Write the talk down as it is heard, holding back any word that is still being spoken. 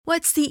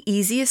What's the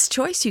easiest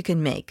choice you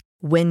can make?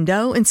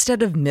 Window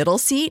instead of middle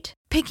seat?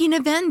 Picking a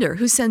vendor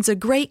who sends a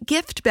great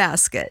gift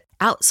basket?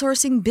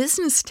 Outsourcing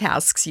business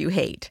tasks you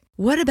hate?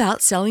 What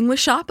about selling with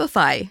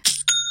Shopify?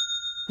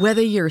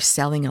 Whether you're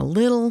selling a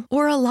little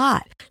or a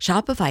lot,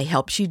 Shopify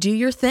helps you do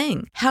your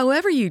thing,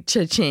 however you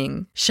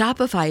cha-ching.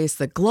 Shopify is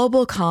the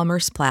global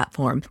commerce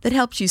platform that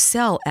helps you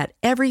sell at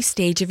every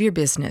stage of your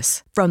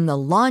business. From the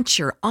launch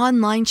your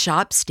online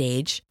shop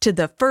stage to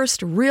the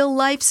first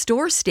real-life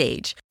store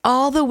stage,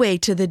 all the way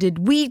to the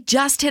did we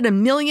just hit a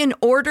million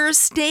orders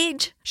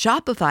stage.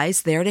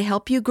 Shopify's there to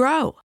help you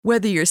grow.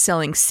 Whether you're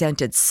selling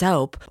scented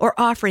soap or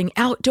offering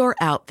outdoor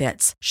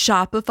outfits,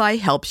 Shopify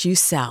helps you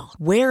sell.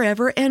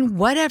 Wherever and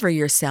whatever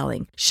you're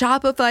selling,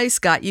 Shopify's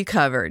got you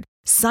covered.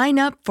 Sign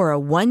up for a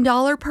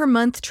 $1 per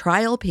month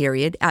trial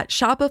period at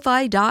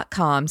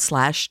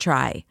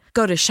shopify.com/try.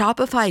 Go to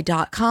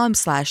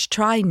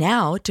shopify.com/try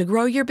now to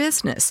grow your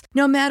business,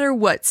 no matter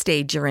what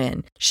stage you're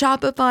in.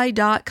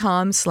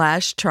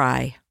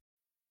 Shopify.com/try.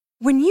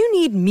 When you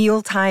need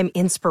mealtime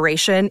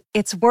inspiration,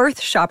 it's worth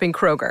shopping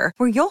Kroger,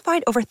 where you'll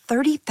find over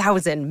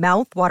 30,000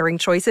 mouth-watering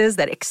choices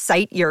that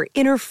excite your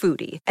inner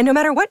foodie. And no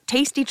matter what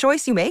tasty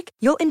choice you make,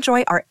 you'll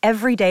enjoy our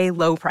everyday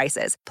low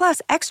prices,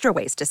 plus extra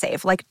ways to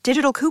save, like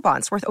digital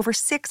coupons worth over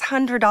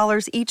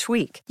 $600 each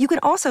week. You can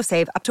also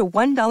save up to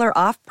 $1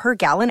 off per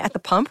gallon at the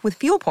pump with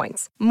fuel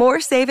points.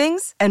 More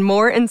savings and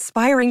more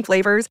inspiring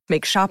flavors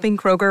make shopping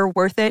Kroger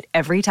worth it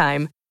every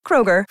time.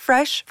 Kroger,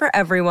 fresh for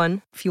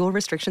everyone. Fuel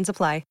restrictions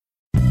apply.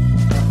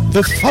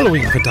 The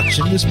following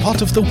production is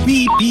part of the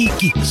We Be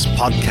Geeks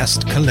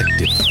podcast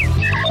collective.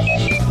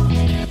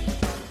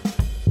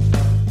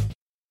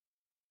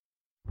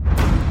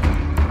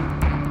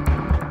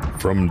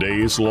 From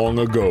days long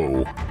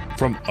ago,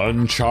 from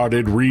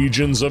uncharted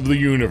regions of the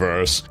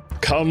universe,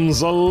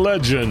 comes a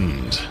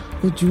legend.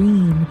 The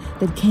dream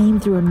that came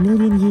through a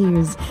million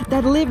years,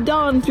 that lived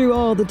on through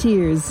all the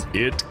tears.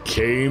 It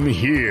came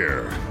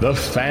here, the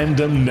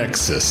Fandom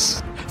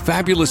Nexus.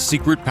 Fabulous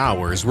secret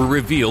powers were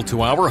revealed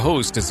to our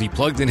host as he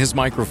plugged in his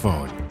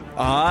microphone.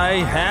 I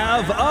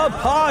have a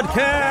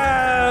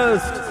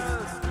podcast!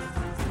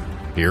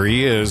 Here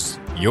he is,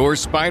 your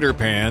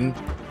Spider-Pan,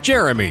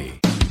 Jeremy.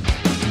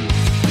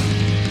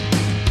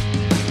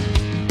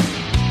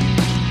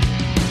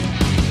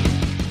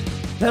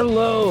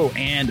 Hello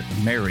and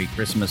Merry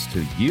Christmas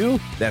to you.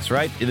 That's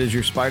right, it is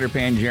your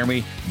Spider-Pan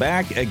Jeremy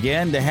back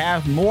again to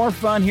have more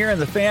fun here in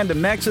the Fandom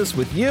Nexus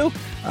with you.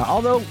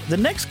 Although the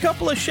next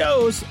couple of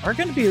shows are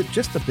going to be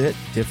just a bit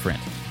different.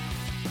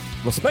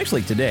 Well,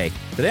 especially today.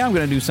 Today I'm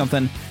going to do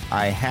something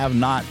I have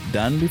not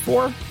done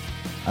before.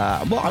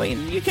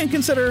 You can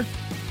consider,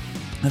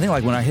 I think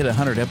like when I hit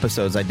 100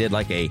 episodes, I did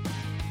like a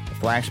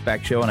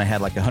flashback show and I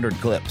had like 100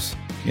 clips,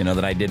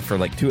 that I did for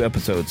like 2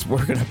 episodes,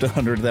 working up to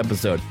 100th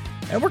episode.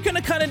 And we're going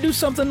to kind of do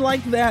something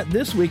like that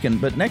this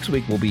weekend, but next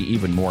week will be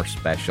even more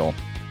special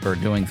for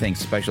doing things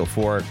special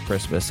for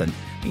Christmas and,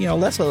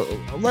 less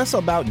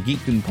about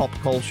geek and pulp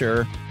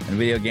culture and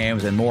video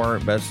games and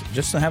more, but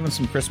just having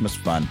some Christmas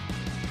fun.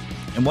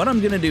 And what I'm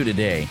going to do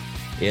today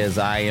is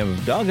I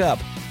have dug up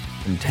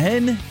from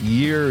 10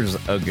 years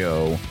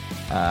ago.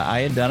 I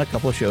had done a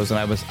couple of shows and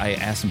I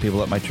asked some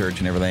people at my church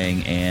and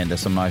everything and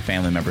some of my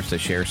family members to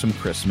share some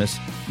Christmas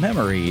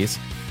memories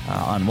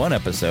on one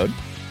episode.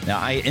 Now,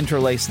 I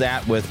interlace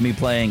that with me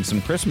playing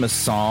some Christmas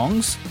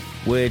songs,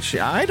 which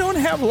I don't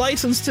have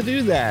license to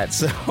do that.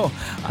 So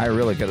I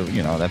really could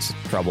have, that's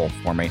trouble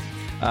for me.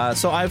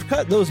 So I've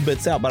cut those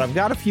bits out, but I've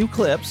got a few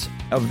clips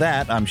of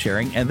that I'm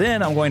sharing. And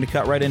then I'm going to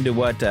cut right into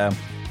what the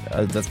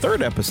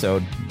third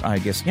episode, I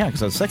guess. Yeah, because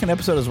the second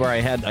episode is where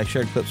I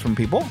shared clips from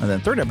people. And then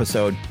third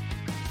episode,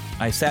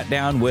 I sat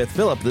down with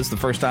Philip. This is the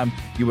first time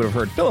you would have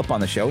heard Philip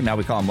on the show. Now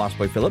we call him Lost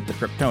Boy Philip, the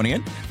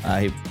Kryptonian.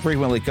 He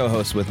frequently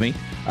co-hosts with me.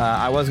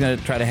 I was going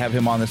to try to have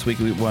him on this week.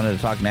 We wanted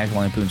to talk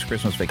National Lampoon's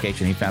Christmas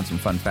Vacation. He found some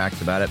fun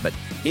facts about it, but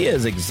he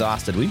is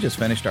exhausted. We just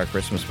finished our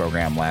Christmas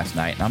program last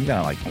night, and I'm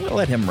going to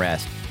let him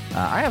rest.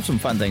 I have some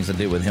fun things to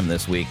do with him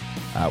this week.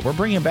 We're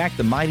bringing back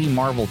the Mighty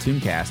Marvel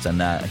Tooncast,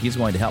 and he's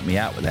going to help me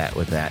out with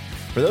that.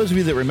 For those of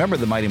you that remember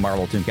the Mighty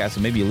Marvel Tooncast,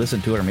 and maybe you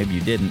listened to it or maybe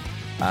you didn't,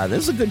 this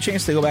is a good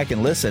chance to go back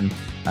and listen.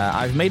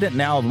 I've made it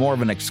now more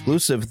of an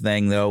exclusive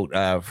thing,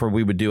 though, for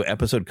we would do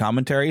episode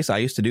commentaries. I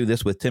used to do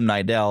this with Tim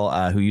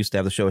Nidell, who used to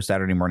have the show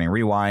Saturday Morning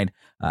Rewind.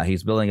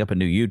 He's building up a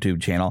new YouTube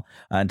channel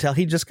until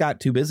he just got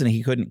too busy and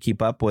he couldn't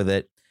keep up with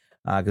it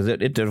because it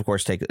did, of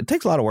course, it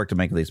takes a lot of work to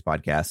make these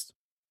podcasts.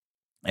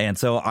 And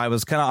so I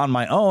was kind of on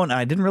my own.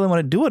 I didn't really want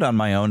to do it on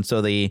my own,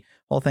 so the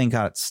whole thing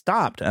got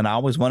stopped, and I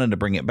always wanted to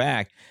bring it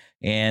back.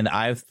 And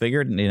I've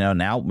figured,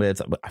 now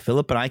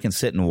Philip and I can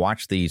sit and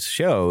watch these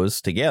shows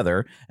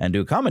together and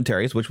do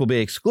commentaries, which will be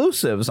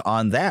exclusives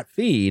on that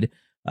feed.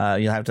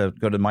 You'll have to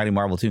go to Mighty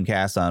Marvel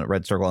Tooncast on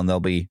Red Circle, and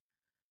they'll be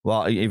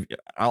Well,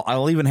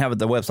 I'll even have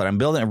the website. I'm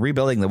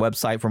rebuilding the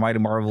website for Mighty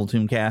Marvel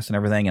Tooncast and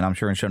everything, and I'm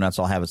sure in show notes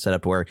I'll have it set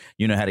up to where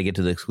you know how to get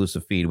to the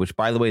exclusive feed, which,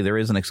 by the way, there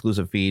is an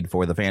exclusive feed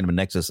for the Fandom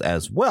Nexus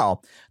as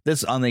well.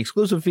 This on the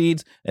exclusive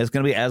feeds is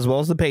going to be as well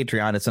as the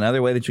Patreon. It's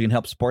another way that you can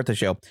help support the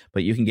show,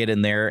 but you can get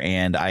in there,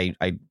 and I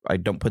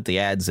don't put the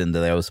ads into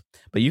those,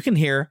 but you can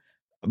hear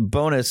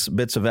bonus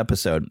bits of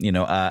episode,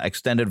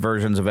 extended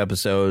versions of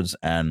episodes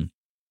and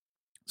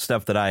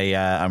stuff that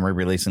I'm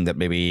re-releasing that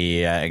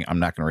maybe I'm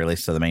not going to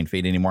release to the main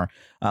feed anymore.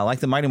 Like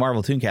the Mighty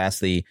Marvel Tooncast,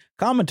 the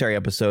commentary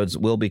episodes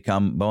will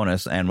become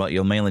bonus, and what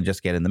you'll mainly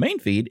just get in the main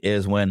feed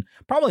is when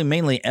probably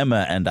mainly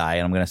Emma and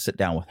I'm going to sit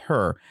down with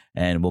her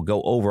and we'll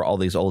go over all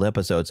these old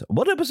episodes.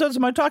 What episodes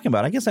am I talking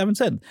about? I guess I haven't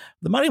said.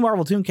 The Mighty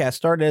Marvel Tooncast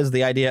started as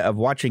the idea of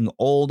watching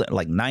old,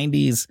 like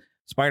 90s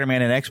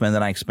Spider-Man and X-Men.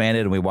 Then I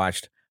expanded and we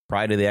watched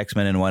Pride of the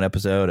X-Men in one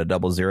episode,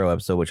 a 00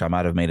 episode, which I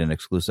might have made an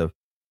exclusive.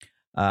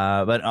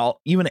 But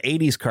even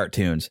 80s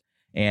cartoons.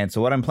 And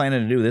so what I'm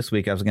planning to do this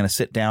week, I was going to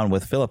sit down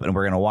with Philip and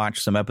we're going to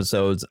watch some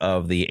episodes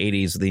of the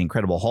 80s, The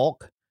Incredible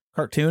Hulk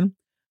cartoon.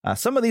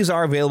 Some of these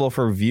are available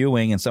for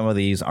viewing and some of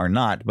these are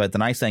not. But the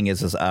nice thing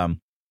is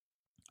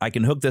I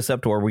can hook this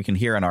up to where we can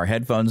hear in our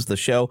headphones the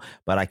show,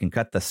 but I can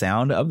cut the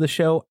sound of the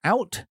show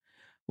out,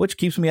 which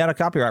keeps me out of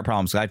copyright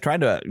problems. I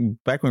tried to,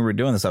 back when we were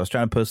doing this, I was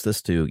trying to post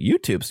this to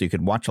YouTube so you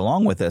could watch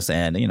along with us.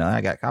 And,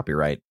 I got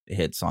copyright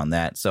hits on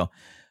that. So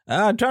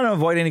trying to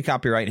avoid any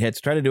copyright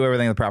hits, try to do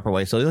everything the proper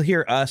way. So you'll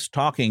hear us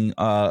talking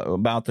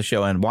about the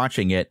show and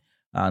watching it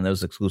on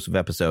those exclusive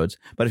episodes.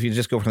 But if you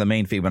just go from the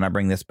main feed when I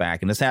bring this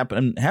back, and this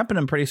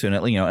happening pretty soon,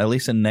 at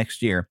least in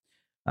next year,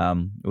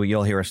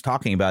 you'll hear us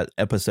talking about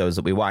episodes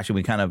that we watch, and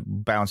we kind of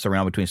bounce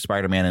around between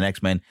Spider-Man and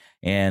X-Men.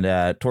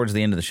 And towards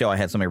the end of the show, I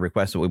had somebody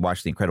request that we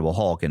watch The Incredible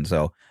Hulk. And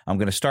so I'm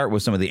going to start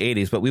with some of the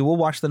 80s, but we will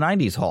watch the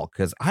 90s Hulk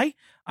because I've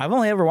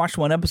only ever watched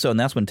one episode, and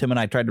that's when Tim and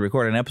I tried to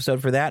record an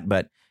episode for that.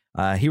 But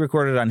he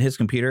recorded it on his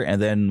computer,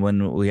 and then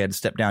when we had to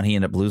step down, he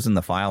ended up losing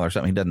the file or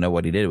something. He doesn't know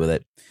what he did with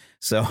it.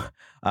 So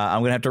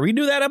I'm going to have to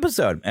redo that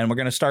episode, and we're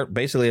going to start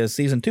basically as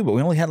season 2. But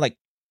we only had like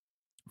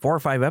 4 or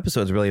 5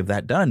 episodes really of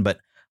that done, but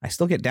I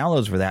still get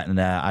downloads for that, and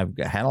I've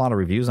had a lot of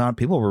reviews on it.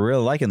 People were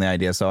really liking the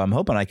idea, so I'm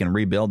hoping I can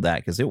rebuild that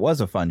because it was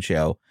a fun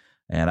show,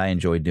 and I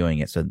enjoyed doing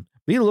it. So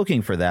be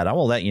looking for that. I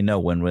will let you know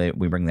when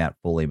we bring that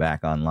fully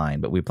back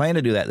online, but we plan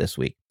to do that this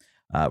week.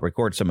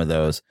 Record some of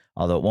those,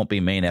 although it won't be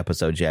main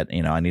episodes yet.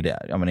 I need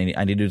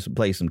to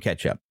play some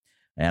catch up,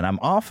 and I'm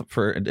off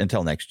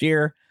until next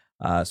year.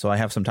 So I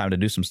have some time to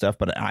do some stuff,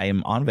 but I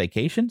am on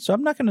vacation, so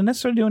I'm not going to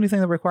necessarily do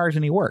anything that requires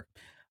any work,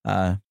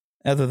 other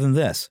than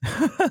this.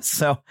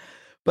 So,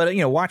 but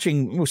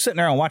sitting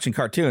around watching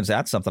cartoons,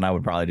 that's something I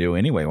would probably do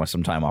anyway with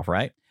some time off,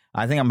 right?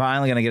 I think I'm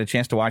finally going to get a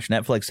chance to watch.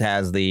 Netflix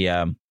has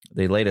the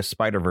latest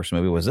Spider-Verse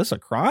movie. Was this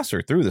across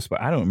or through the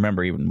Spider? I don't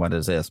remember even what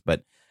is this,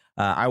 but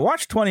I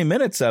watched 20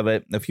 minutes of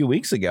it a few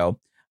weeks ago,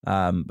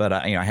 but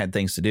I had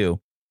things to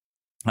do.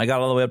 I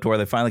got all the way up to where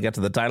they finally got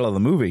to the title of the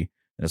movie.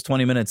 And it's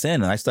 20 minutes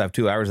in, and I still have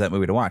 2 hours of that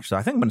movie to watch. So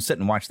I think I'm going to sit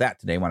and watch that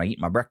today when I eat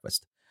my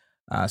breakfast.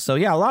 So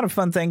yeah, a lot of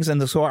fun things,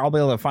 and so I'll be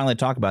able to finally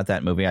talk about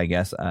that movie, I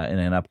guess, in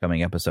an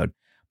upcoming episode.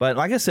 But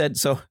like I said,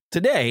 so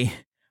today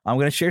I'm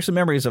going to share some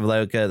memories of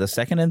the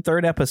second and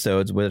third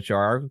episodes, which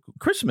are our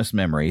Christmas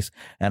memories.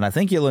 And I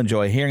think you'll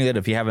enjoy hearing it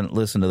if you haven't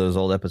listened to those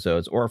old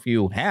episodes, or if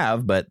you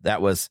have, but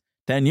that was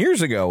 10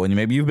 years ago, and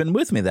maybe you've been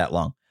with me that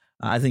long.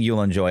 I think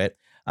you'll enjoy it.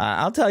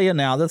 I'll tell you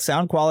now, the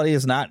sound quality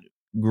is not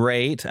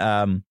great.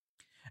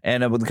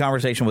 And with the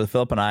conversation with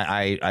Philip and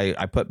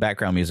I put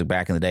background music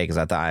back in the day because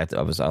I thought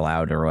I was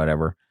allowed or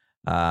whatever.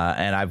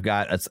 And I've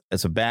got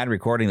it's a bad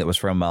recording that was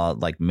from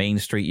like Main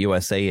Street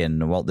USA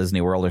in Walt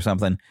Disney World or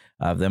something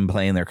of them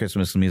playing their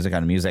Christmas music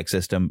on a music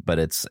system. But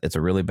it's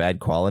a really bad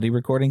quality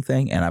recording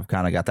thing, and I've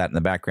kind of got that in the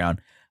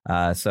background.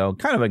 So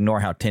kind of ignore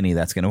how tinny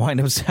that's going to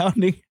wind up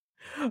sounding.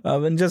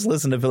 And just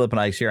listen to Philip and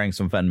I sharing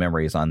some fun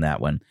memories on that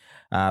one.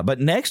 But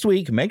next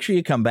week, make sure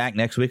you come back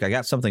next week. I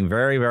got something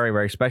very, very,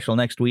 very special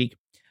next week.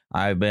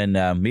 I've been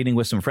meeting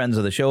with some friends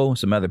of the show,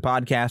 some other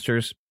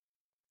podcasters.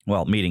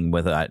 Well, meeting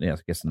with, I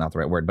guess not the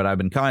right word, but I've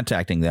been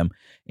contacting them.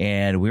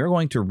 And we're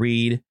going to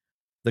read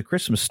the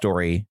Christmas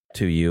story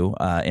to you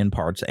in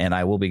parts. And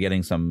I will be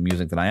getting some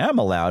music that I am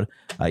allowed.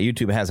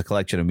 YouTube has a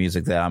collection of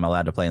music that I'm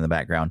allowed to play in the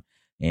background.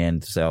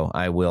 And so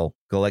I will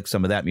collect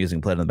some of that music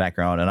and play it in the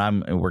background.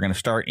 And we're going to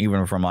start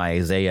even from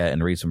Isaiah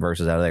and read some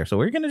verses out of there. So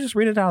we're going to just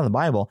read it out of the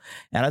Bible.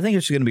 And I think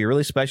it's going to be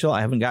really special. I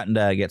haven't gotten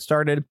to get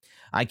started.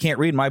 I can't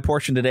read my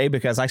portion today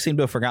because I seem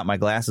to have forgot my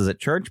glasses at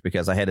church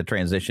because I had to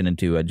transition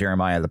into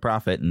Jeremiah the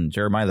prophet. And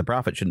Jeremiah the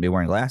prophet shouldn't be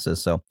wearing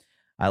glasses. So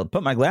I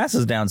put my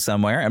glasses down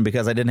somewhere. And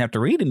because I didn't have to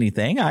read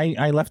anything,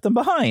 I left them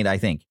behind, I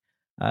think.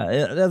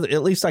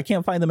 At least I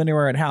can't find them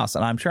anywhere at house.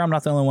 And I'm sure I'm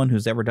not the only one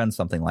who's ever done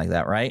something like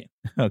that, right?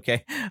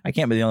 Okay. I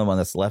can't be the only one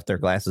that's left their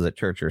glasses at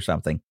church or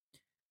something.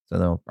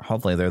 So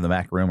hopefully they're in the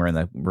back room or in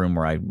the room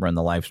where I run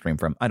the live stream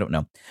from. I don't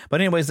know. But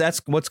anyways, that's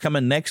what's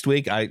coming next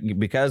week.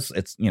 Because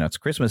it's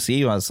Christmas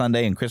Eve on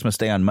Sunday and Christmas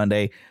Day on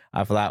Monday.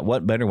 I thought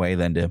what better way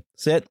than to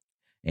sit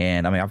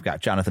And I mean, I've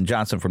got Jonathan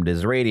Johnson from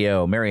Diz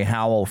Radio, Mary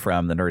Howell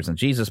from the Nerds and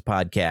Jesus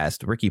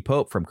podcast, Ricky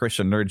Pope from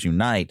Christian Nerds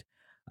Unite,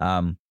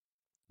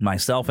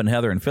 myself and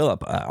Heather and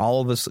Philip,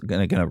 all of us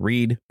going to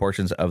read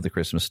portions of the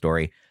Christmas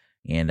story.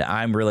 And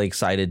I'm really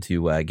excited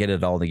to get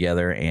it all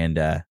together, and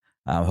I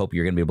hope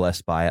you're going to be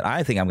blessed by it.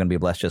 I think I'm going to be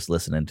blessed just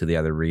listening to the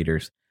other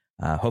readers.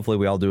 Hopefully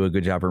we all do a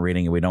good job of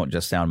reading and we don't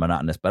just sound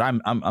monotonous, but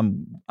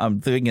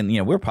I'm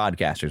thinking, we're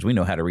podcasters. We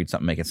know how to read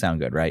something, make it sound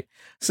good, right?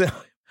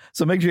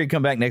 So make sure you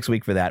come back next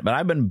week for that. But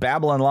I've been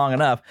babbling long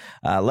enough.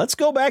 Let's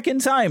go back in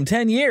time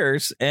 10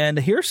 years and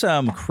hear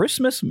some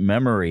Christmas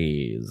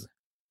memories.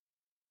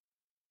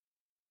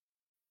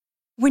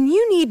 When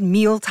you need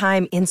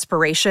mealtime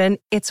inspiration,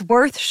 it's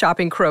worth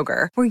shopping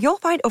Kroger, where you'll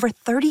find over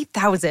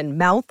 30,000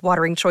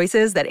 mouth-watering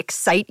choices that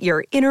excite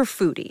your inner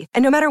foodie.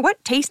 And no matter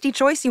what tasty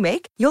choice you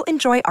make, you'll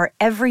enjoy our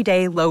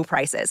everyday low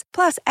prices,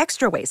 plus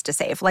extra ways to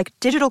save, like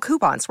digital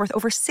coupons worth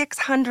over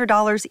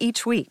 $600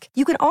 each week.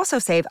 You can also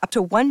save up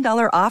to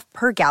 $1 off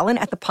per gallon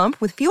at the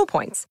pump with fuel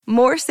points.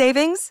 More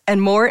savings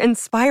and more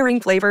inspiring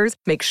flavors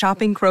make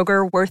shopping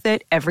Kroger worth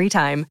it every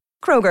time.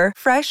 Kroger,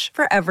 fresh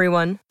for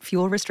everyone.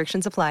 Fuel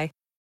restrictions apply.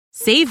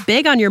 Save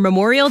big on your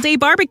Memorial Day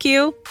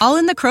barbecue, all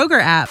in the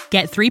Kroger app.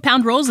 Get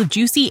 3-pound rolls of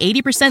juicy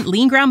 80%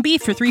 lean ground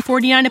beef for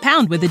 $3.49 a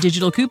pound with a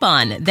digital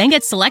coupon. Then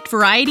get select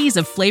varieties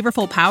of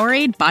flavorful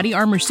Powerade, Body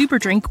Armor Super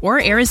Drink,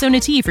 or Arizona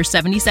tea for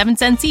 77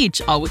 cents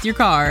each, all with your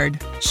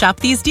card. Shop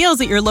these deals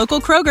at your local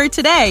Kroger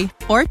today,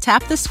 or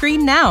tap the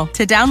screen now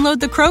to download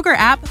the Kroger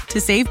app to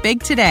save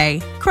big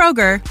today.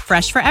 Kroger,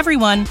 fresh for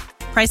everyone.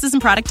 Prices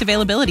and product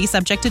availability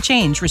subject to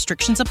change.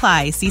 Restrictions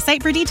apply. See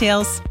site for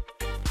details.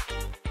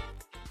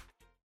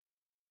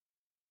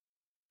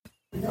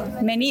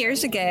 Many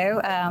years ago,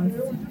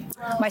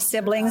 my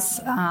siblings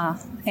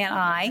and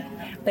I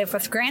lived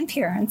with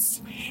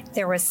grandparents.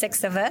 There were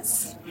 6 of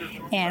us,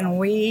 and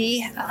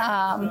we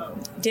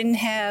didn't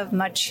have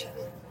much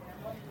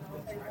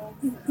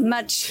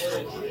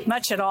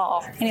at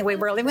all. Anyway,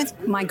 we were living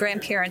with my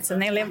grandparents, and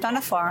they lived on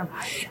a farm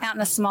out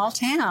in a small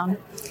town.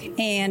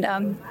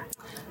 And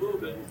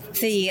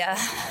the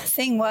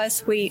thing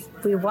was, we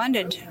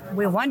wondered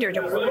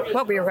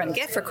what we were going to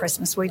get for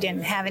Christmas. We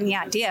didn't have any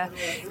idea.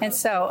 And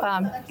so,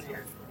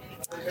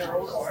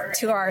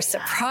 to our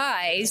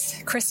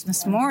surprise,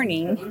 Christmas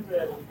morning,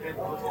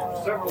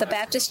 the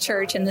Baptist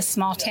church in this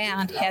small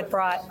town had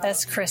brought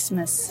us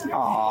Christmas.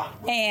 Aww.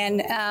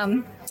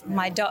 And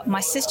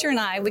my sister and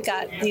I, we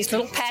got these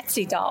little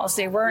Patsy dolls.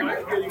 They were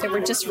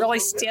just really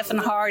stiff and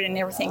hard and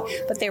everything,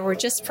 but they were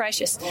just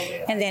precious.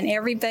 And then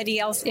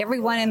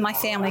everyone in my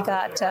family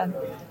got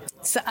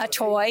a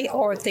toy,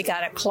 or they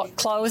got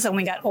clothes, and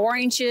we got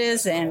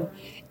oranges and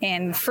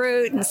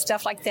fruit and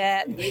stuff like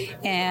that.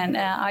 And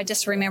I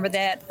just remember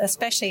that,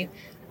 especially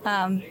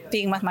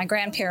being with my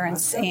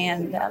grandparents,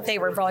 and they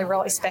were really,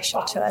 really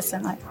special to us,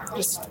 and I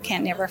just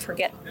can't never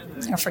forget.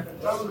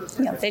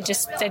 They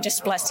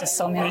just blessed us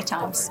so many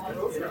times.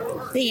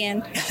 The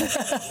end.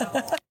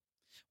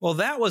 Well,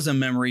 that was a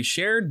memory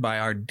shared by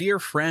our dear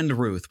friend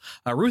Ruth.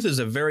 Ruth is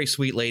a very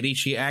sweet lady.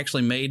 She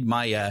actually made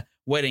my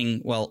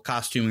wedding,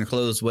 costume or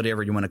clothes,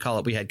 whatever you want to call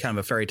it. We had kind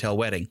of a fairy tale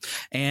wedding.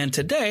 And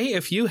today,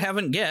 if you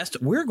haven't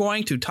guessed, we're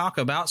going to talk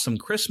about some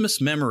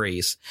Christmas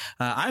memories.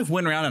 I've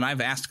went around and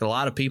I've asked a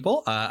lot of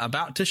people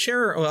about to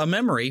share a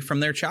memory from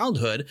their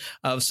childhood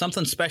of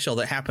something special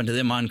that happened to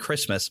them on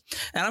Christmas.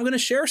 And I'm going to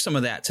share some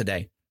of that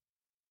today.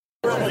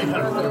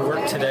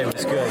 Work today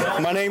was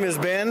good. My name is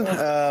Ben.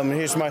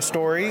 Here's my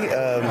story.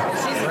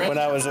 When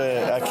I was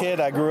a kid,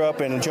 I grew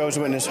up in a Jehovah's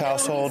Witness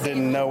household.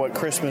 Didn't know what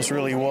Christmas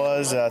really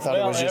was. I thought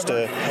it was just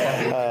a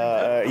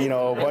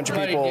bunch of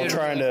people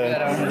trying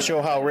to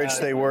show how rich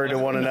they were to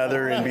one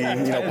another and be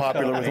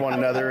popular with one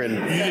another.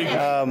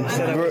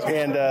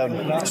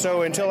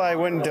 So until I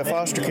went into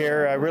foster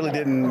care, I really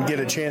didn't get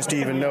a chance to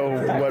even know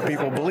what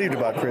people believed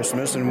about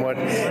Christmas and what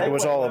it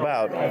was all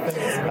about.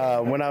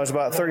 When I was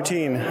about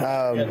 13.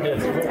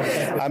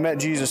 I met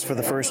Jesus for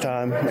the first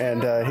time,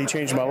 and he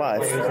changed my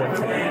life.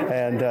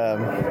 And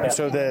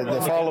so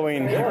the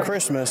following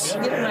Christmas,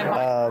 when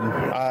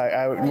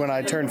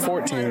I turned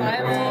 14,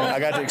 I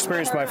got to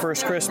experience my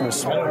first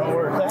Christmas.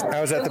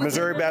 I was at the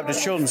Missouri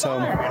Baptist Children's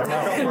Home,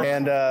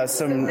 and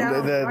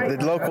the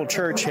local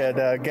church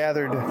had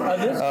gathered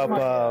up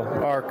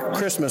our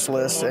Christmas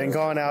list and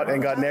gone out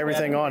and gotten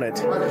everything on it.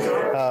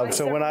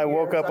 So when I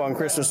woke up on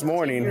Christmas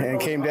morning and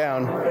came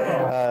down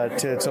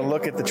to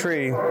look at the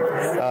tree,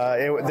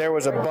 there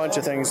was a bunch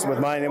of things with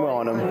my name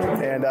on them,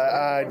 and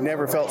I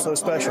never felt so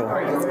special.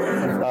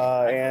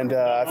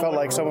 I felt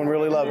like someone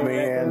really loved me,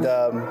 and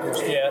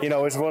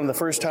it was one of the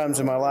first times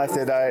in my life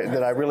that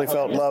I really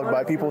felt loved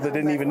by people that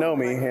didn't even know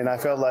me, and I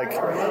felt like,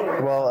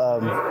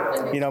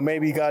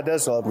 maybe God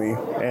does love me,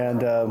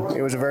 and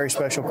it was a very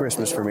special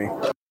Christmas for me.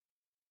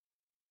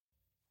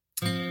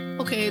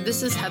 Okay,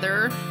 this is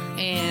Heather,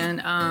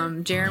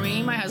 and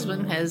Jeremy, my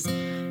husband, has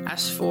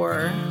asked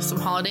for some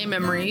holiday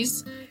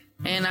memories.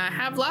 And I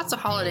have lots of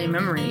holiday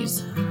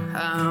memories.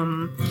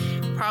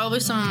 Probably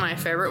some of my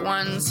favorite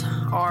ones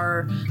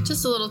are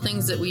just the little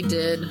things that we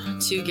did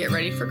to get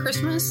ready for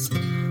Christmas.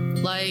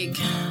 Like,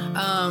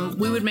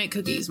 we would make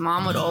cookies.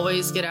 Mom would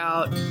always get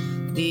out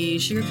the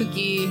sugar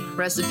cookie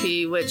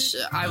recipe, which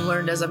I've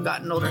learned as I've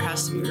gotten older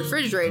has to be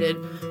refrigerated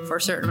for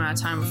a certain amount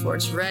of time before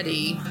it's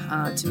ready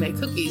to make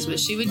cookies. But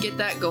she would get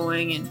that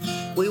going,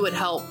 and we would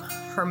help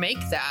her make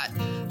that.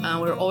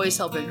 We were always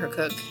helping her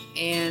cook,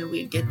 and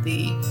we'd get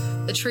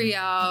the tree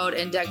out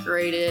and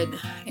decorate it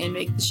and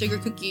make the sugar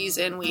cookies.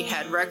 And we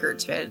had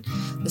records. We had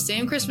the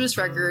same Christmas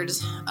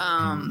records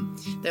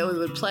that we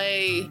would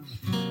play,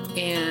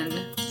 and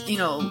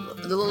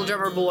the little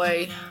drummer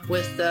boy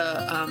with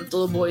the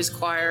little boys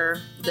choir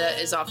that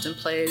is often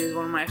played is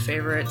one of my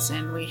favorites.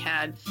 And we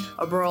had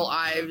a Burl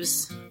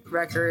Ives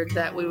record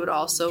that we would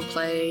also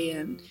play,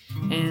 and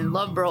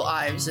love Burl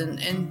Ives,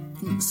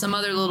 and some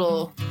other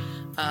little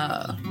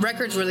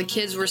records where the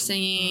kids were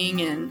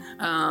singing, and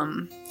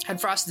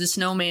had Frosty the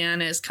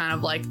Snowman as kind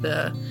of like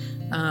the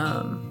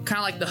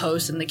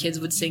host, and the kids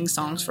would sing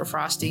songs for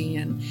Frosty,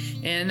 and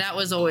that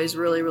was always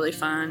really, really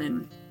fun.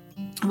 And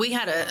we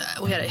had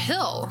a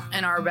hill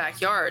in our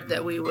backyard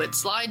that we would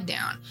slide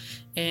down,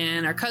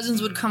 and our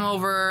cousins would come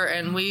over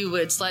and we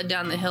would sled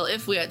down the hill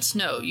if we had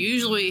snow.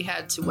 Usually we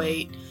had to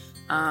wait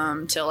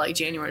till like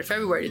January or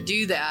February to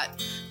do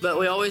that, but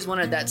we always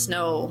wanted that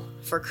snow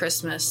for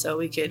Christmas so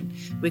we could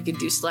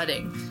do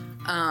sledding.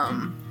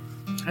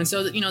 And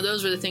so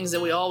those were the things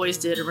that we always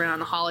did around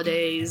the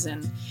holidays,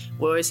 and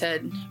we always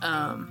had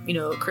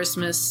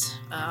Christmas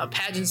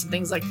pageants and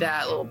things like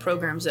that, little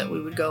programs that we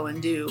would go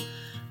and do.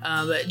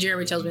 But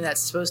Jeremy tells me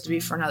that's supposed to be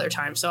for another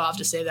time, so I'll have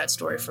to save that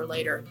story for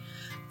later.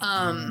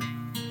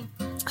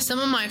 Some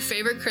of my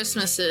favorite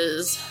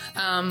Christmases,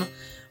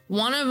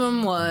 one of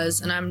them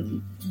was, and I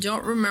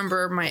don't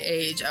remember my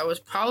age, I was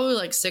probably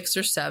like 6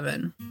 or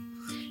 7,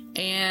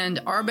 and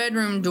our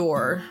bedroom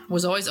door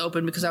was always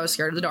open because I was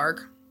scared of the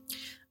dark.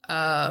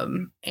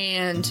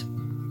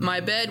 And my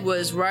bed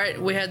was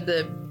we had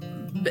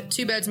the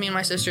 2 beds, me and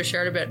my sister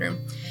shared a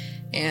bedroom,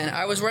 and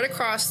I was right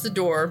across the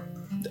door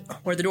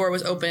where the door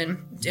was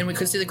open, and we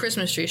could see the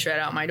Christmas tree straight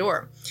out my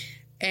door,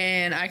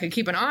 and I could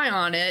keep an eye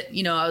on it.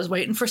 I was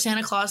waiting for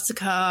Santa Claus to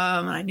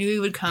come, and I knew he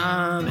would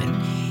come,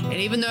 and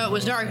even though it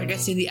was dark, I could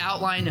see the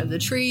outline of the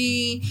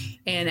tree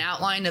and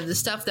outline of the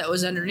stuff that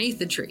was underneath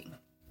the tree.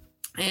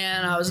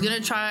 And I was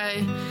gonna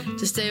try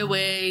to stay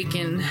awake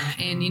and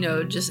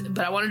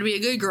but I wanted to be a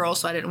good girl,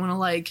 so I didn't want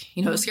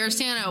to scare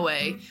Santa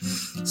away.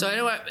 So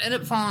I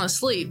ended up falling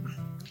asleep.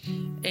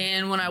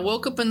 And when I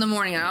woke up in the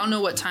morning, I don't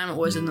know what time it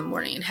was in the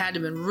morning, it had to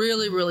have been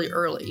really, really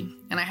early.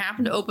 And I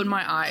happened to open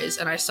my eyes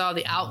and I saw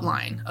the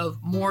outline of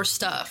more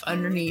stuff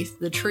underneath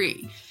the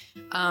tree.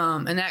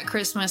 And that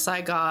Christmas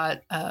I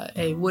got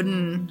a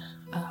wooden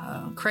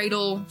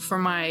cradle for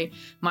my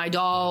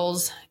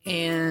dolls,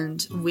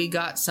 and we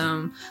got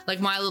some like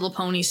My Little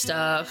Pony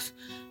stuff.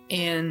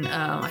 And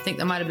I think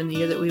that might have been the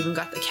year that we even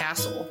got the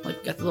castle,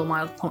 like got the little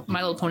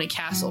My Little Pony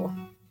castle.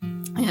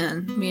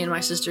 And me and my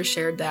sister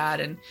shared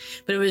that,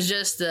 but it was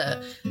just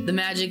the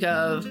magic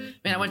of,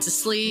 I went to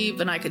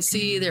sleep and I could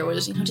see there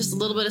was just a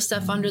little bit of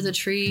stuff under the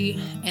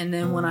tree, and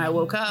then when I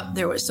woke up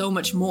there was so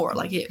much more.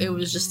 Like it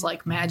was just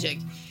like magic,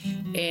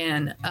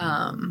 and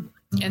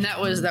that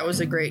was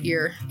a great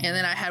year. And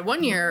then I had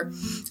one year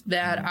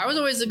that I was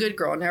always a good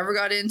girl, never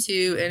got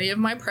into any of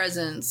my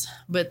presents,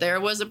 but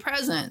there was a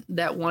present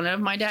that one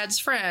of my dad's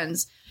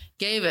friends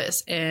gave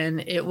us,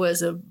 and it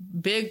was a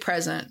big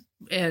present.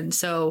 And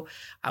so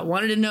I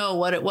wanted to know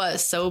what it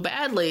was so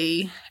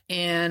badly.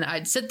 And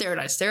I'd sit there and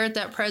I'd stare at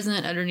that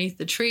present underneath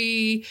the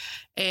tree.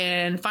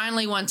 And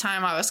finally, one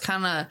time I just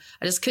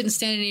couldn't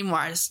stand it anymore.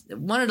 I just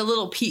wanted a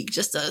little peek,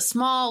 just a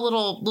small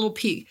little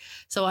peek.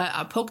 So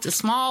I poked a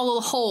small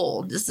little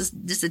hole,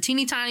 just a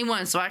teeny tiny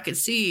one, so I could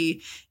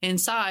see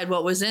inside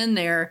what was in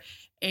there.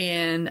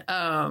 And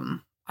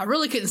I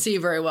really couldn't see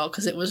very well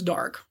because it was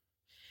dark.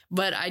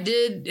 But I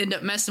did end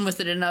up messing with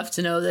it enough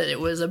to know that it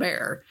was a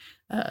bear.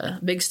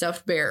 Big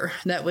stuffed bear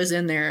that was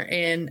in there.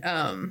 And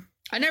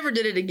I never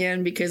did it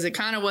again because it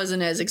kind of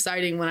wasn't as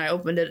exciting when I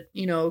opened it,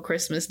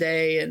 Christmas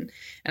Day. And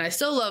I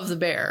still love the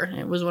bear.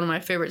 It was one of my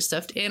favorite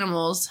stuffed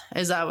animals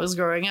as I was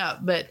growing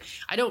up, but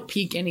I don't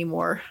peek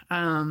anymore.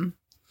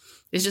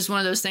 It's just one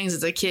of those things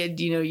as a kid,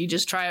 you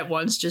just try it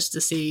once just to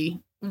see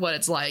what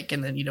it's like,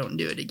 and then you don't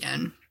do it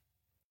again.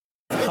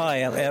 Hi,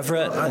 I'm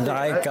Everett, and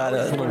I got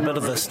a little bit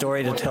of a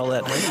story to tell.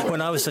 That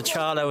when I was a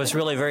child, I was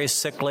really very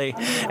sickly,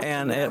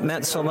 and it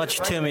meant so much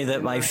to me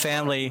that my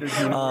family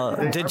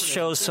did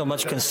show so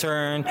much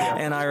concern.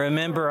 And I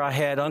remember I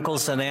had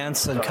uncles and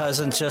aunts and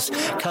cousins just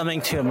coming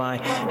to my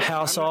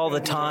house all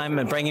the time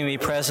and bringing me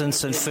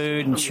presents and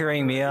food and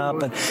cheering me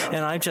up.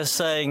 And I'm just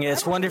saying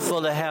it's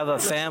wonderful to have a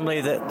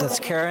family that's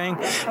caring,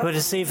 but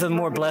it's even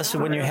more blessed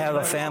when you have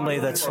a family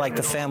that's like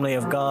the family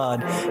of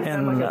God.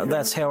 And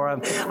that's how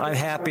I'm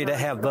happy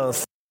to have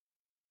both.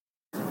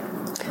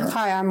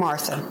 Hi, I'm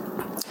Martha.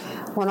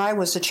 When I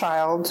was a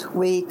child,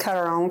 we cut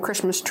our own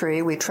Christmas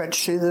tree. We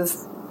trudged through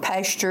the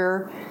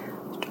pasture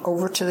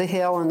over to the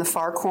hill in the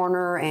far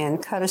corner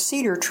and cut a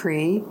cedar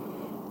tree.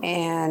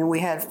 And we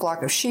had a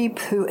flock of sheep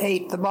who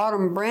ate the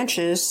bottom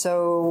branches,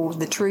 so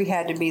the tree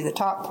had to be the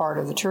top part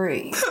of the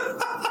tree.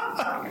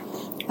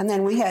 And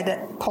then we had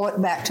to pull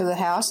it back to the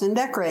house and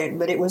decorate it,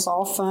 but it was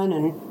all fun.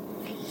 And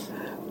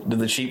did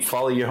the sheep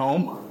follow you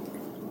home?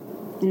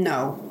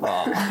 No.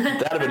 Oh,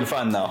 that'd have been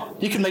fun, though.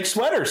 You can make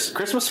sweaters,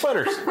 Christmas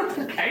sweaters.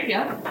 There you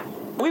go.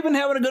 We've been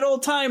having a good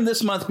old time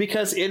this month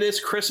because it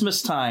is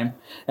Christmas time.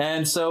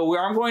 And so we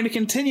are going to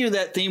continue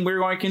that theme. We're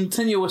going to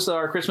continue with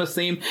our Christmas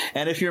theme.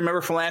 And if you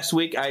remember from last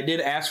week, I did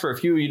ask for a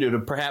few of you to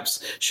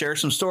perhaps share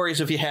some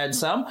stories, if you had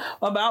some,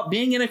 about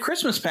being in a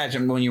Christmas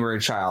pageant when you were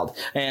a child.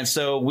 And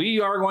so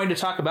we are going to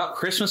talk about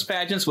Christmas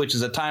pageants, which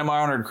is a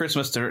time-honored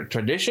Christmas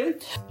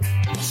tradition.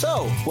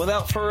 So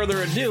without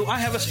further ado, I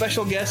have a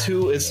special guest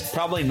who is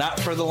probably not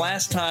for the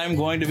last time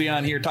going to be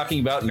on here talking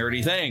about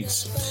nerdy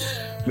things.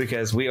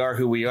 Because we are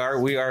who we are.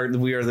 We are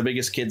the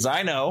biggest kids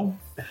I know.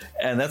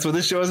 And that's what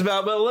this show is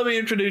about. But let me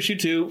introduce you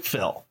to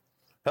Phil.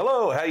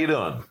 Hello, how you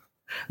doing?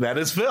 That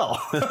is Phil.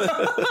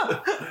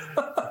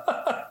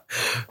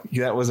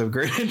 That was a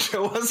great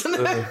intro, wasn't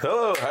it?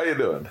 Hello, how you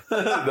doing?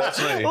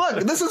 That's me.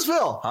 Look, this is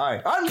Phil.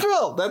 Hi, I'm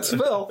Phil. That's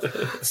Phil.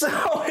 So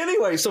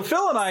anyway, so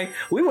Phil and I,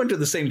 we went to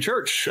the same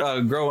church,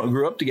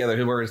 grew up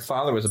together, where his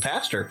father was a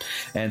pastor.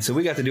 And so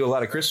we got to do a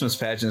lot of Christmas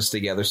pageants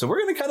together. So we're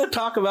going to kind of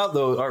talk about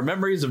our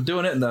memories of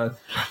doing it and the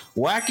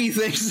wacky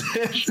things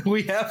that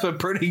we have a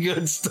pretty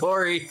good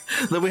story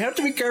that we have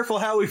to be careful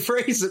how we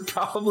phrase it,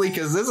 probably,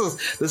 because this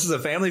is a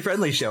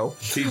family-friendly show.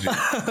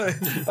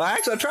 I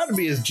try to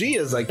be as G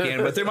as I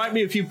can, but there might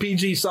be a few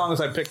PG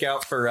songs I pick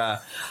out for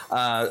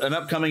an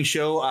upcoming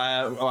show.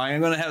 I'm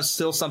going to have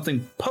still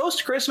something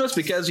post-Christmas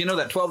because, you know,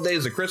 that 12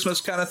 days of Christmas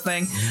kind of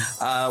thing.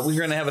 We're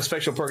going to have a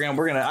special program.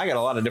 I got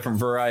a lot of different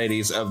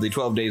varieties of the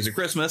 12 days of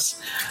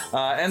Christmas.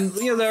 And,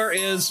 you know, there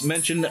is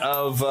mention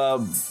of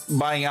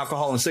buying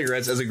alcohol and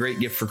cigarettes as a great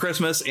gift for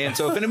Christmas. And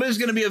so if anybody's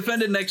going to be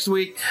offended next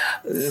week,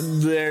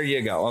 there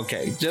you go.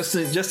 Okay, just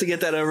to get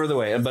that over the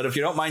way. But if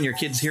you don't mind your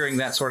kids hearing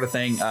that sort of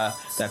thing,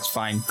 that's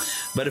fine.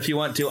 But if you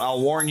want to,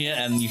 I'll warn you,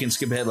 and you can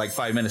skip ahead like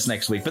 5 minutes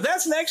next week. But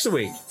that's next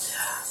week.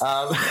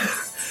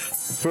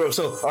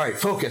 So, all right,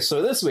 focus.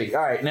 So this week,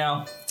 all right,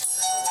 now,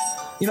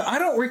 you know, I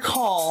don't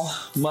recall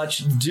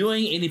much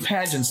doing any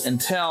pageants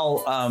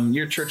until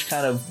your church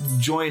kind of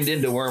joined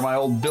into where my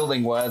old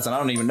building was, and I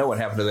don't even know what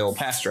happened to the old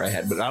pastor I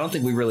had, but I don't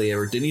think we really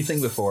ever did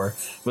anything before.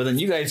 But then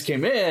you guys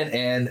came in,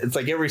 and it's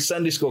like every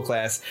Sunday school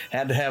class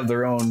had to have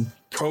their own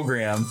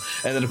program,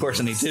 and then of course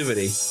a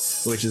nativity,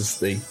 which is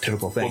the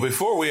typical thing. Well,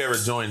 before we ever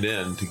joined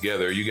in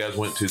together, you guys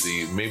went to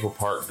the Maple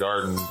Park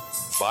Garden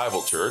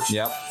Bible Church.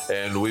 Yep.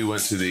 And we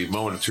went to the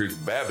Moment of Truth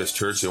Baptist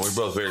Church, and we're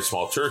both very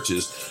small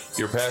churches.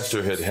 Your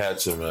pastor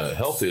had some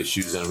health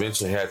issues and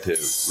eventually had to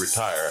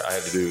retire. I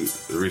had to do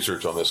the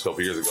research on this a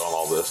couple years ago on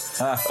all this.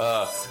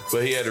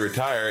 But he had to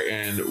retire,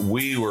 and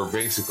we were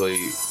basically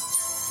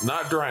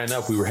not drying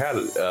up. We had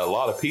a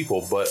lot of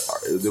people, but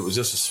it was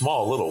just a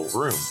small little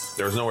room.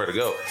 There was nowhere to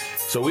go.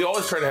 So we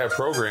always try to have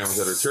programs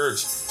at our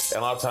church, and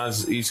a lot of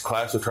times each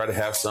class would try to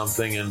have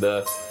something, and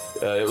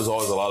it was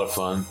always a lot of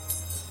fun.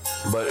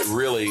 But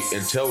really,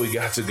 until we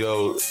got to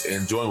go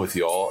and join with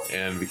y'all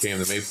and became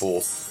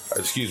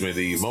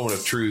the Moment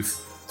of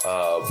Truth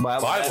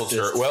Bible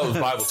Church. Well, it was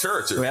Bible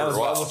Church. We had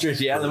Bible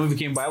Church, yeah. Then we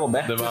became Bible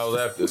Baptist. The Bible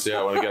Baptist,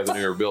 yeah, when we got the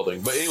newer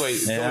building. But anyway,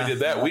 until we did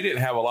that, we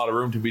didn't have a lot of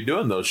room to be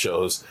doing those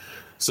shows.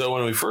 So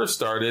when we first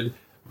stared,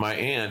 my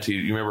aunt,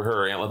 you remember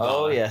her, Aunt LaDonna?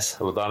 Oh, yes.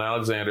 LaDonna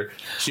Alexander.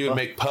 She would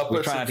make puppets.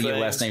 We're trying not to get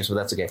last names, but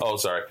that's okay. Oh,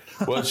 sorry.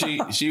 Well, she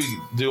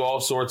would do all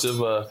sorts of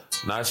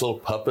nice little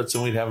puppets,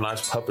 and we'd have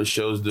nice puppet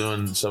shows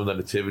doing some of the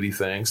nativity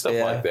things, stuff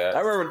like that. I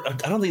remember,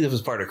 I don't think this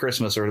was part of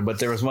Christmas, but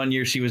there was one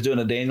year she was doing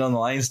a Daniel and the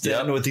Lion's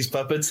Den with these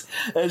puppets,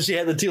 and she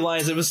had the two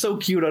lions. It was so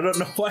cute. I don't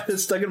know why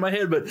it's stuck in my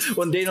head, but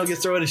when Daniel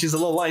gets thrown and she's a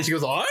little lion, she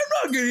goes, "I'm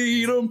not going to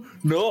eat them."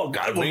 No,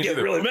 God will get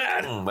really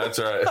mad. That's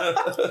right.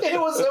 It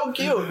was so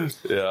cute.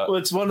 Yeah. Well,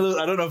 it's one of those,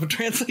 I don't know if it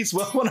translates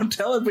well when I'm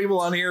telling people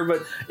on here,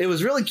 but it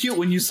was really cute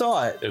when you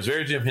saw it. It was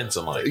very Jim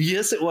Henson-like.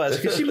 Yes, it was,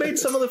 because she made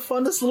some of the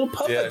funnest little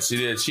puppets. Yeah, she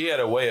did. She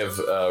had a way of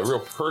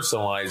really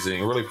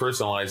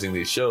personalizing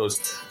these shows.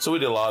 So we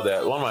did a lot of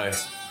that. One of my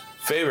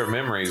favorite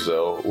memories,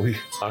 though,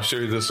 I'm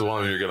sure this is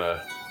one you're going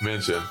to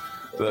mention.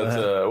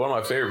 That one of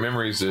my favorite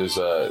memories is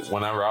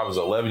whenever I was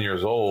 11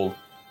 years old,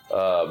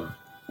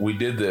 we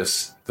did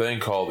this thing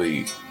called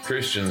the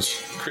Christians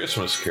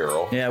Christmas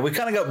Carol. Yeah, we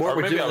kind of got bored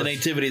with doing the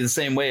nativity the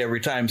same way every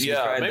time. So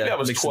maybe I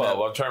was 12.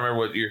 I'm trying to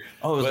remember what year.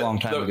 Oh, it was a long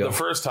time ago. The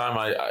first time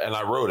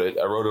I wrote it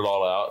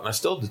all out, and I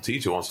still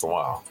teach it once in a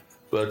while.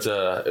 But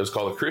it was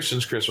called the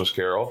Christians Christmas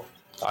Carol.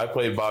 I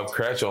played Bob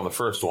Cratchit on the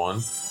first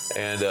one,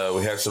 and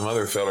we had some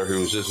other fella who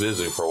was just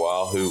visiting for a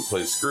while who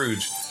played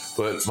Scrooge.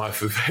 But my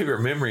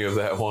favorite memory of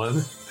that one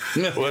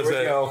was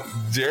that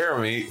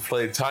Jeremy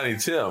played Tiny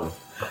Tim.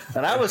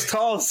 And I was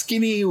tall,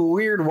 skinny,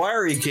 weird,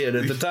 wiry kid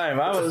at the time.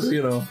 I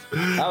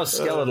was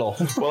skeletal.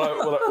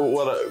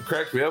 What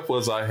cracked me up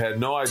was I had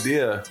no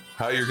idea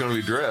how you're going to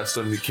be dressed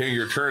when it came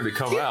your turn to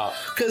come out.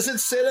 Because it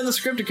said in the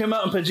script to come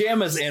out in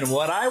pajamas, and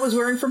what I was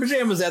wearing for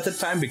pajamas at the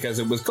time, because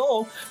it was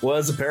cold,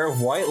 was a pair of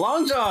white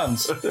long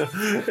johns.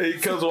 He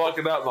comes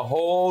walking out, and the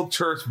whole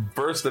church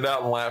bursted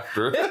out in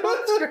laughter. It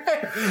was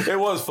great. It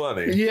was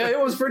funny. Yeah, it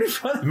was pretty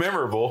funny.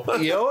 Memorable.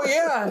 Oh,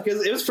 yeah,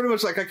 because it was pretty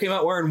much like I came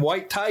out wearing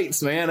white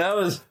tights, man. That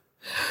was...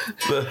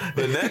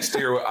 The next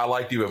year I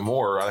liked even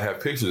more, I have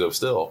pictures of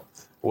still,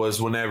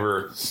 was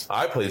whenever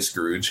I played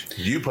Scrooge,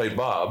 you played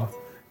Bob,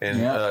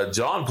 and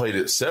John played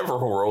it several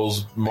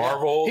roles.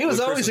 Marvel. He was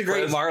always a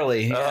great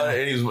Marley. Yeah.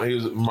 And he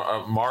was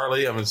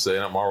Marley. I'm going to say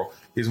not Marvel.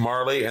 He's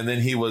Marley, and then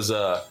he was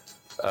the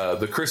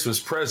Christmas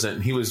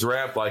present. He was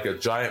wrapped like a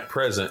giant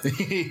present.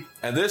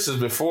 And this is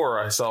before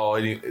I saw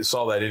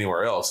that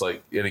anywhere else,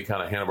 like any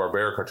kind of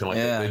Hanna-Barbera cartoon like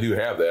that. They do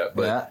have that,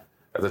 but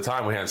at the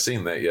time we hadn't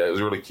seen that yet. It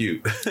was really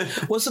cute.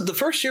 Was it the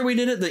first year we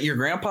did it that your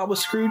grandpa was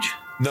Scrooge?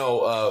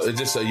 No,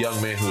 just a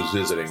young man who was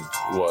visiting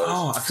was.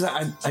 Oh,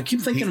 because I keep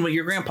thinking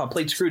your grandpa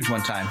played Scrooge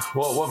one time.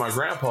 Well, what my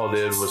grandpa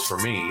did was for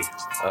me,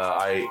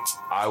 I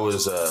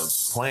was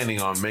planning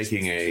on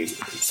making a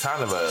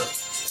kind of a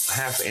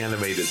half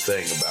animated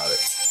thing about it.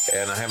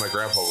 And I had my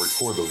grandpa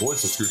record the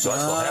voice of Scrooge, so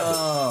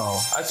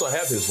I still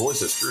have his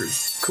voice as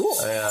Scrooge. Cool.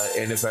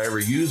 And if I ever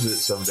use it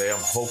someday, I'm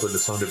hoping to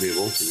someday be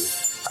able to.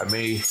 I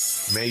may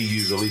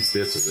use at least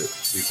bits of it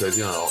because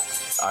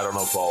I don't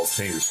know if I'll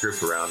change the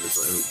script around.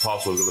 It's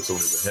possible to go to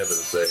someone who's in heaven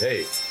and say,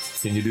 "Hey,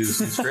 can you do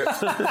this new script?"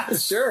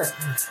 Sure.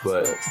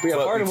 But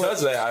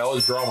because of that, I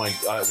always draw when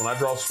I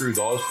draw Scrooge,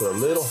 I always put a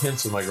little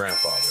hints of my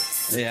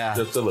grandfather. Yeah,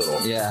 just a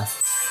little. Yeah.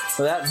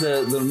 So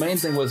the main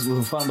thing was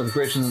fun with the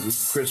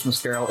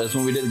Christmas Carol is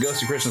when we did the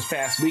Ghost of Christmas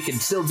Past, we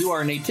could still do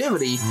our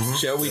nativity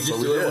show. We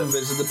just do it when we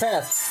visit the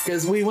past,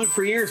 because we went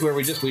for years where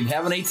we'd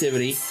have a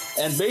nativity,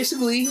 and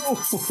basically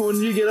when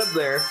you get up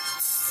there,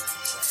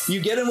 you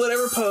get in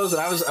whatever pose,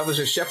 and I was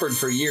a shepherd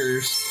for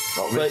years.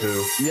 Oh, me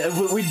too.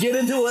 Yeah, we'd get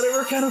into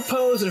whatever kind of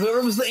pose, and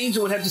whoever was the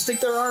angel would have to stick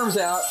their arms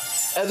out,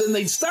 and then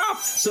they'd stop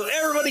so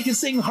everybody can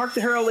sing "Hark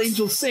the Herald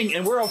Angels Sing,"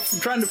 and we're all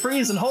trying to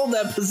freeze and hold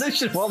that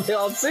position while they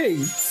all sing.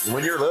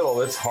 When you're little,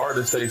 it's hard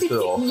to stay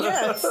still.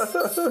 Yes.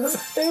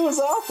 It was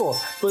awful.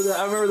 But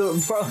I remember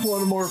probably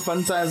one of the more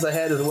fun times I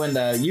had is when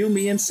you,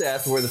 me, and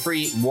Seth were the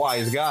three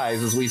wise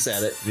guys, as we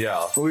said it.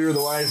 Yeah. We were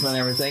the wise men and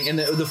everything. And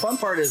the fun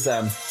part is...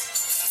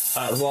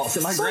 my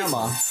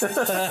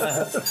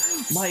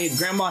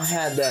grandma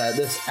had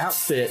this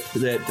outfit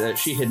that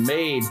she had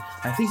made,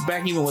 I think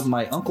back even with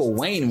my Uncle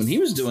Wayne when he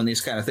was doing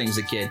these kind of things as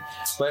a kid,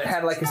 but it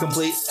had like a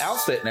complete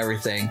outfit and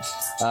everything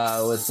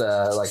with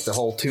like the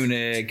whole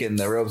tunic and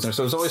the robes, and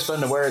so it was always fun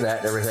to wear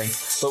that and everything.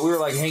 But we were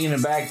like hanging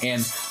in back,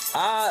 and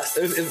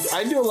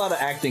I do a lot of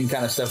acting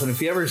kind of stuff, and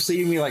if you ever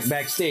see me like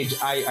backstage,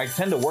 I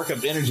tend to work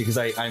up energy because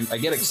I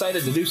get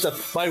excited to do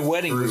stuff. My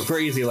wedding was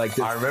crazy like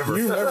this. I remember.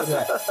 You remember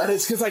that? And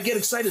it's because I get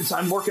excited, so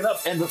I'm working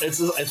up, and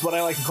it's what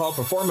I like to call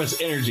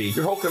performance energy.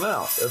 You're hulking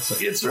out.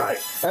 It's right.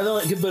 And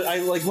then, but I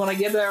like when I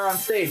get there on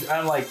stage,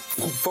 I'm like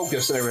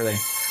focused and everything.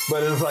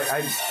 But it was like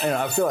I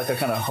feel like I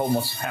kind of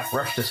almost half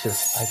rushed this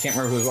because I can't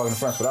remember who was walking in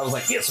front. But I was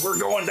like, "Yes, we're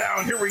going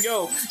down. Here we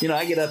go."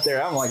 I get up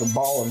there, I'm like a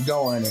ball of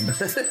going, and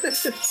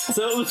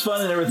so it was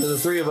fun and everything. The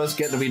three of us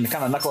getting to be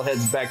kind of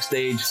knuckleheads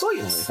backstage,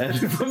 and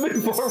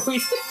before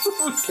we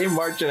came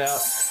marching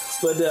out.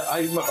 But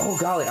I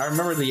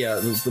remember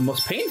the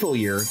most painful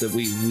year that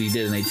we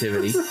did a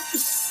nativity.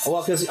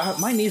 Well, because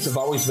my knees have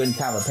always been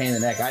kind of a pain in the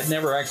neck. I'd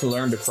never actually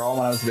learned to crawl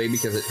when I was a baby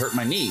because it hurt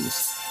my knees,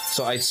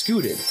 so I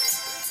scooted.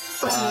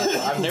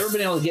 I've never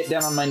been able to get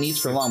down on my knees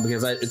for long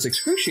because it's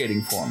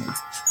excruciating for me.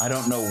 I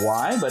don't know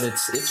why, but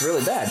it's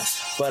really bad.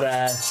 But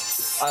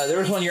there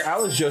was one year I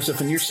was Joseph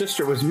and your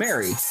sister was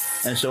Mary.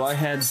 And so I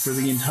had for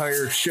the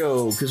entire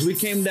show, because we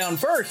came down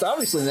first,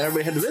 obviously, and then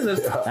everybody had to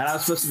visit, and I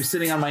was supposed to be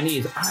sitting on my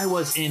knees. I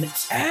was in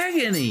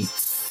agony.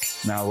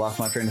 Now I lost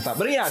my train of thought.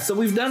 But yeah, so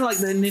we've done like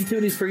the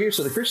nativities for years.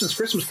 So the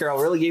Christmas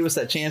Carol really gave us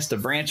that chance to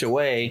branch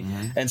away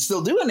and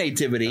still do a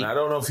nativity. And I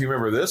don't know if you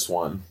remember this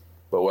one,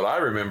 but what I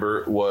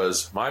remember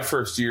was my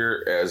first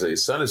year as a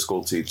Sunday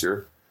school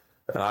teacher,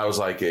 and I was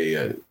like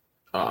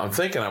I'm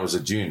thinking I was a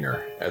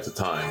junior at the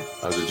time.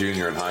 I was a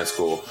junior in high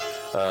school.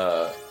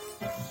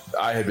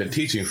 I had been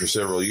teaching for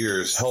several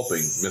years, helping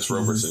Miss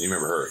Robertson. You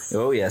remember her?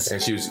 Oh yes,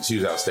 and she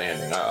was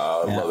outstanding.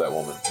 I love that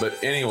woman.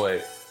 But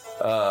anyway,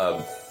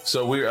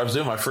 so I was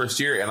doing my first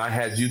year, and I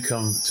had you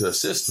come to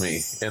assist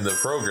me in the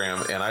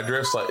program, and I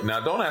dressed like. Now,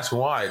 don't ask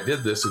why I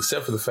did this,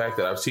 except for the fact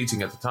that I was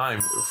teaching at the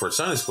time for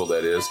Sunday school.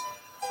 That is,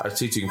 I was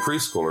teaching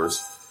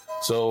preschoolers.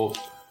 So,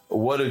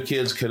 what do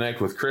kids connect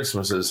with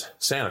Christmas is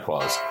Santa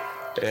Claus,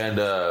 and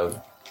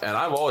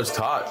I've always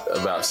taught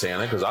about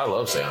Santa because I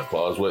love Santa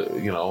Claus.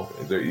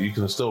 You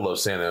can still love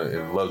Santa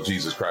and love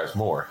Jesus Christ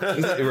more.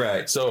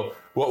 Right. So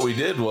what we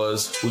did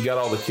was we got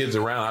all the kids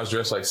around. I was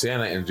dressed like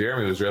Santa and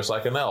Jeremy was dressed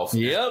like an elf.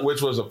 Yep.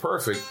 Which was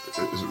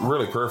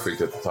really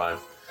perfect at the time.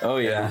 Oh,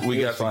 yeah. And we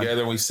got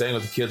together and we sang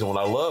with the kids. And what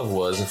I loved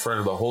was in front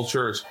of the whole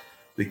church,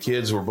 the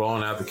kids were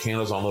blowing out the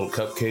candles on little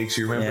cupcakes.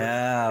 You remember?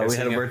 Yeah, we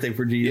had a birthday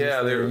for Jesus.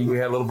 Yeah, we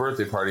had a little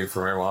birthday party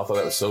for everyone. I thought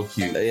that was so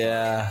cute.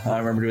 Yeah, I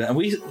remember doing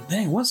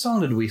that. What song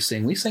did we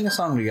sing? We sang a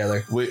song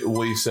together.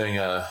 We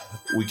sang.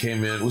 We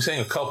came in. We sang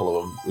a couple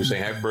of them. We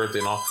sang Happy Birthday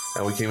and all,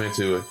 and we came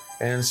into it.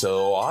 And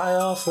so I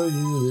offer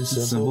you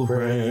this simple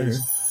prayer.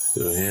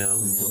 To him.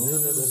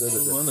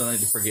 1 to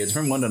 92 for kids.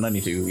 From 1 to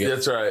 92. Yeah.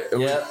 That's right.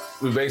 Yeah.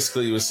 We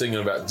basically was singing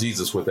about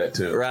Jesus with that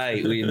too.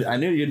 Right. I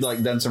knew you'd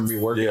done some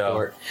rework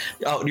for it.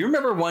 Oh, do you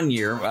remember one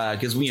year?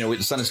 Because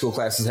Sunday school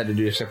classes had to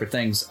do separate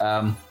things.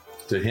 To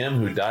him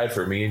who died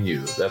for me and you.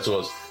 That's what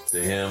was. To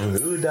him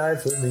who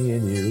died for me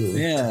and you.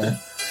 Yeah.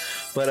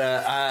 But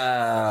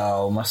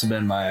must have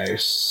been my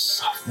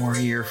sophomore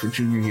year for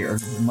junior year.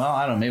 Well,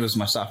 I don't know. Maybe it was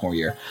my sophomore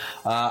year.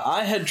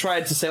 I had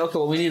tried to say, okay,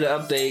 well, we need to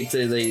update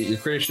the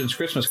Christian's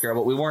Christmas Carol,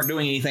 but we weren't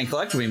doing anything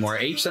collective anymore.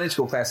 Each Sunday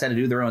school class had to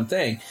do their own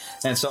thing.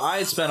 And so I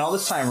had spent all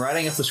this time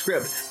writing up the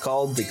script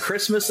called The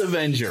Christmas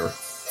Avenger.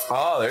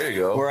 Oh, there you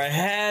go. Where I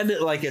had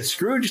like a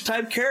Scrooge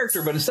type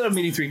character, but instead of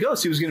meeting three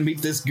ghosts, he was going to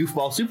meet this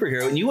goofball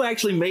superhero. And you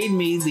actually made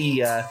me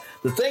the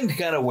thing to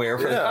kind of wear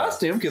for the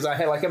costume, because I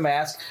had like a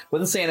mask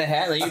with a Santa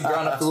hat, and then you'd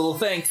drawn up the little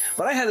thing.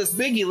 But I had this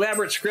big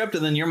elaborate script,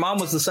 and then your mom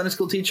was the Sunday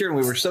school teacher, and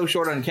we were so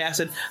short on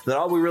casted that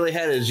all we really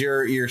had is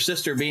your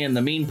sister being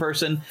the mean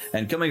person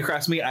and coming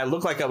across me. I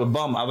looked like a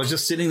bum. I was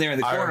just sitting there in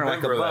the corner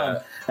like a bum,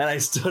 and I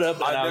stood up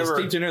and I was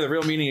teaching her the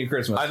real meaning of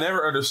Christmas. I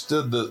never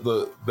understood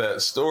that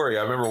story.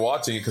 I remember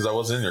watching it because I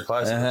wasn't in your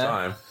class at the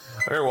time.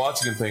 I remember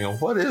watching and thinking,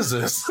 what is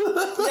this?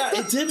 Yeah,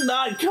 it did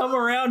not come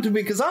around to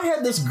me because I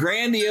had this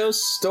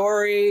grandiose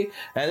story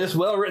and this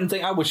well-written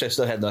thing. I wish I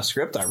still had the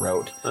script I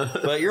wrote.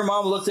 But your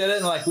mom looked at it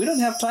and like, we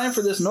don't have time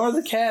for this, nor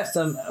the cast.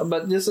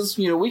 But this is,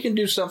 we can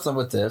do something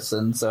with this.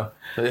 And so,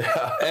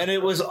 and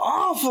it was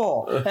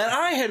awful. And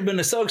I had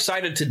been so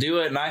excited to do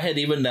it. And I had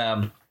even,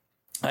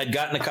 I'd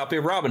gotten a copy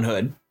of Robin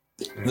Hood,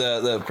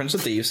 the Prince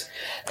of Thieves,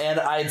 and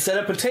I'd set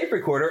up a tape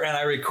recorder and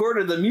I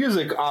recorded the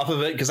music off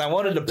of it because I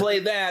wanted to play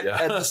that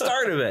at the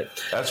start of it.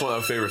 That's one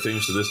of my favorite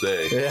things to this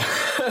day.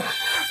 Yeah.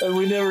 And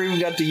we never even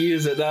got to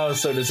use it. That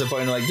was so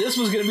disappointing. Like, this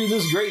was going to be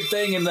this great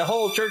thing and the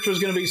whole church was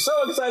going to be so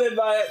excited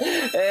by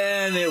it,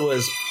 and it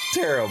was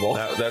terrible.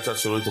 That's our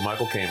salute to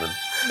Michael Kamen.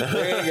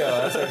 There you go.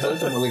 That's our salute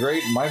to the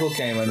great Michael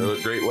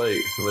Kamen. Great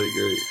late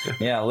great.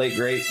 Yeah, late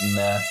great.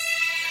 And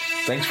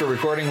thanks for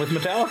recording with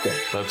Metallica.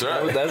 That's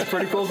right. That's a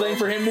pretty cool thing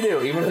for him to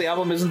do. Even if the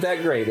album isn't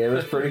that great, it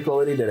was pretty cool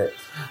that he did it.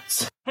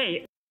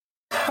 Hey.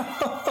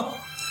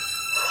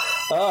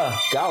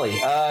 Golly.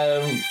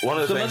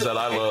 One of the things that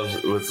I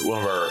love with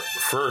one of our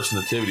first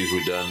nativities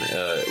we've done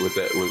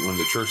when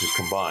the churches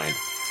combined,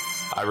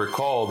 I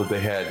recall that they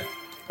had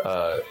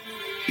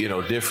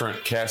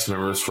different cast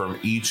members from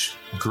each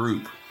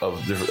group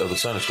of the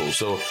Sunday school.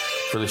 So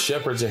for the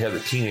shepherds, they had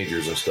the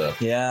teenagers and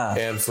stuff. Yeah.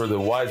 And for the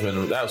wise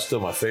men, that was still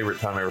my favorite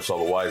time I ever saw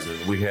the wise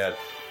men. We had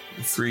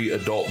 3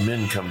 adult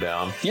men come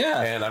down.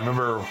 Yeah. And I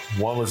remember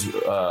one was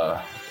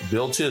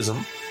Bill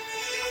Chisholm.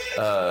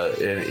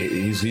 And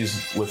he's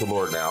with the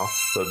Lord now.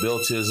 But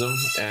Bill Chisholm,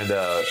 and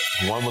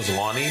one was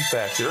Lonnie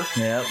Thatcher.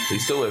 Yeah.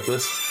 He's still with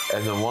us.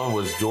 And then one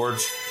was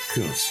George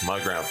Kuntz, my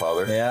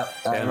grandfather. Yeah,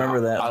 I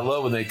remember that. I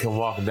love when they come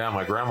walking down.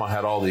 My grandma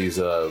had all these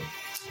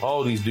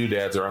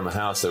doodads around the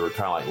house that were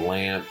kind of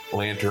like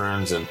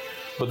lanterns,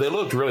 but they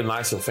looked really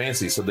nice and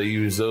fancy, so they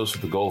used those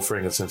with the gold,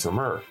 frankincense, and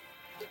myrrh.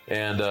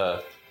 And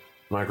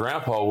my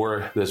grandpa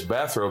wore this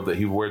bathrobe that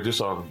he would wear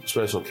just on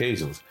special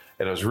occasions,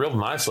 and it was real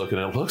nice looking.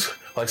 It looked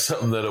like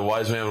something that a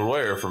wise man would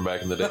wear from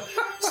back in the day.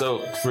 So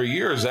for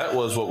years, that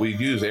was what we'd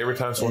use. Every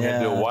time someone had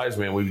to do a wise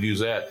man, we would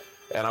use that.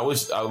 And I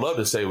would love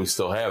to say we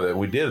still have it.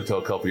 We did until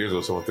a couple years ago.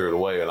 Someone threw it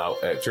away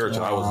at church,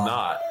 and I was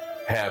not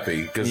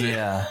happy because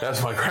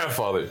that's my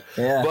grandfather.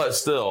 Yeah. But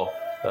still,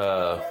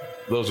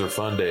 those are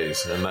fun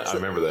days, and I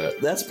remember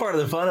that. That's part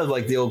of the fun of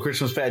like the old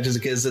Christmas patches,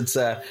 because it's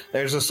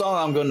there's a song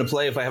I'm going to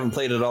play if I haven't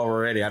played it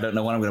already. I don't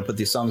know when I'm going to put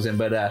these songs in,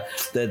 but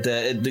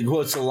it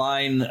quotes the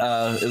line.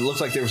 It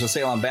looks like there was a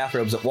sale on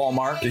bathrobes at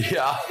Walmart.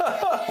 Yeah.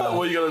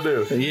 What are you gonna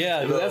do?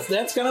 Yeah,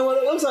 that's kind of what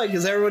it looks like,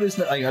 because everybody's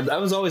like, I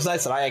was always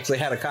nice that I actually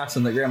had a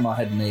costume that Grandma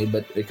had made,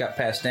 but it got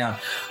passed down.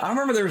 I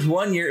remember there was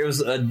one year, it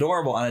was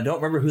adorable, and I don't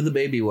remember who the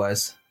baby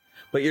was.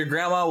 But your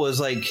grandma was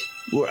like,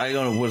 I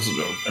don't know, was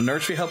a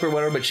nursery helper or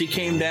whatever, but she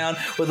came down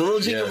with a little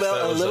jingle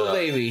bell and a little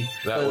baby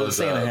with a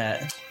Santa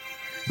hat.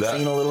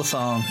 Singing a little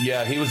song.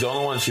 Yeah, he was the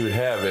only one she would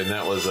have, and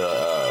that was,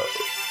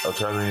 I'm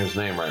trying to think of his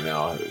name right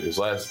now. His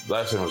last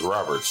name was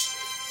Roberts.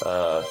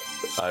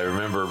 I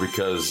remember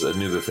because I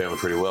knew the family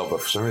pretty well,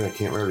 but for some reason I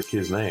can't remember the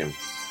kid's name.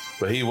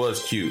 But he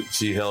was cute.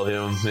 She held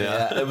him.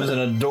 Yeah, it was an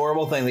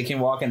adorable thing. They came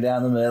walking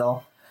down the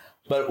middle.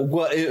 But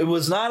it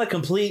was not a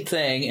complete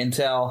thing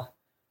until...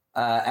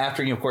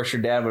 after, of course,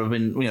 your dad would have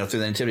been, through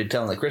the nativity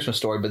telling the Christmas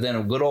story, but then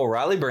a good old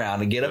Riley Brown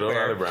to get up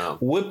there,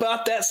 whip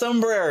out that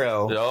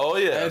sombrero. Oh,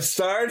 yeah. And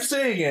start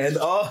singing,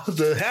 oh,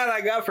 the hat I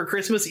got for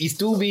Christmas is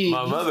too big.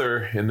 My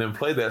mother, and then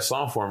played that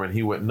song for him, and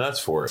he went nuts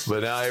for it.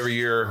 But now every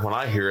year when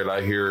I hear it,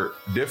 I hear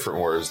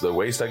different words. The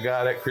waist I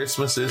got at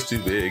Christmas is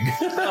too big.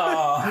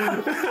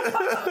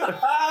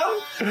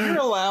 You're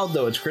allowed,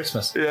 though. It's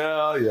Christmas.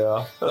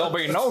 Yeah. There'll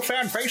be no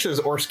sad faces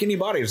or skinny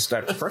bodies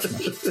at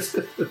Christmas.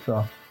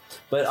 So,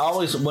 but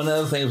always, one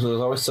of the things that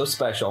was always so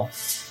special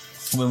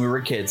when we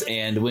were kids,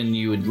 and when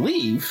you would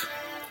leave,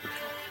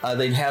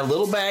 they'd have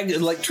little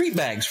bags, like treat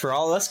bags for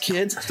all us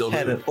kids.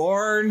 Had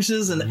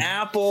oranges and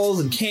apples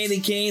and candy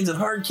canes and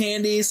hard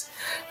candies.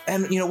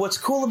 And, what's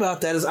cool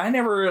about that is I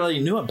never really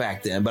knew it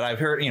back then, but I've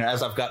heard,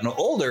 as I've gotten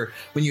older,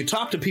 when you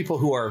talk to people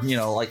who are,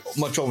 like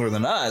much older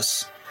than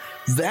us,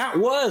 that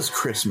was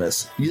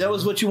Christmas. That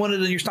was what you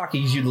wanted in your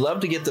stockings. You'd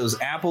love to get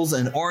those apples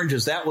and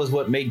oranges. That was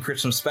what made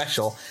Christmas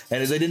special.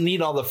 And they didn't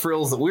need all the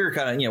frills that we were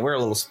kind of, we're a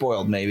little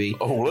spoiled maybe.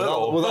 Oh,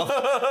 little. With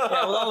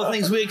all the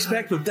things we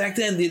expect. But back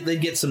then,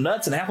 they'd get some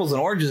nuts and apples and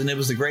oranges, and it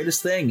was the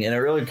greatest thing. And it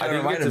really kind of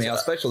reminded me how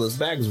special those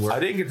bags were. I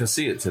didn't get to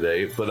see it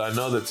today, but I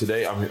know that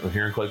today, I'm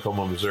here in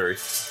Claycoma, Missouri,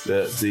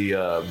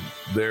 that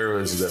there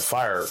was the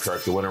fire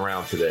truck that went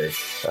around today.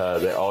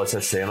 That always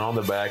had Santa on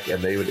the back,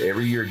 and they would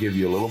every year give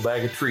you a little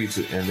bag of treats,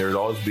 and there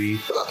would always be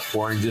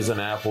oranges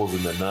and apples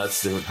and the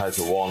nuts, different types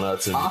of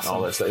walnuts and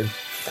all that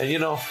stuff. And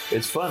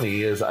it's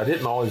funny is I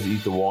didn't always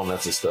eat the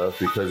walnuts and stuff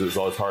because it was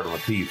always hard on my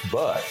teeth.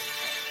 But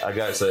I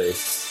gotta say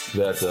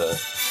that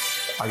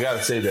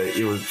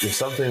it was just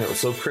something that was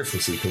so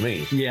Christmassy to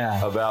me.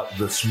 Yeah. About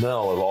the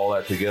smell of all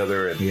that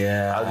together, and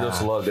I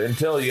just loved it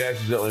until you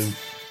accidentally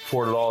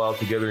poured it all out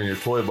together in your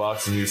toy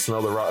box and you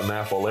smell the rotten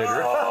apple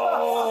later.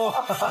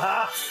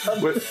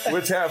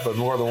 Which happened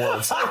more than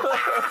once. And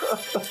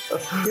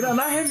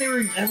I had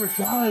never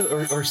thought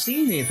or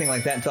seen anything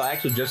like that until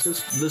actually just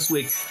this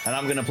week. And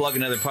I'm going to plug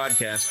another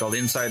podcast called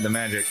Inside the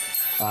Magic,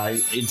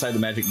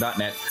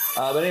 InsideTheMagic.net.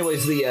 But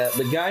anyways,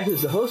 the guy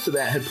who's the host of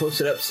that had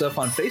posted up stuff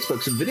on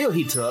Facebook, some video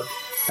he took.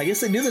 I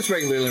guess they do this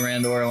regularly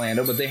around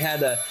Orlando, but they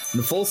had the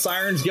full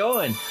sirens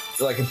going,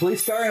 like a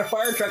police car and a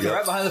fire truck, and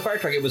right behind the fire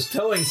truck, it was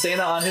towing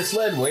Santa on his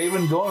sled,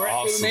 waving, going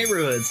right through the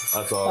neighborhoods.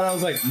 That's awesome. And I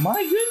was like, my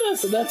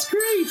goodness, that's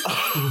great.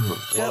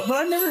 But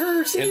I never heard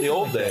her say in the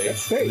old day,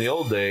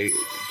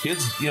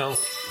 kids,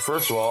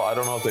 first of all, I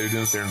don't know if they were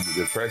doing this during the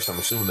Depression. I'm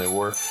assuming they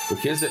were,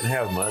 but kids didn't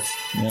have much,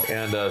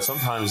 and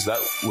sometimes that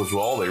was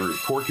all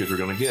poor kids were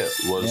going to get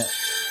was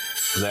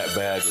that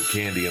bag of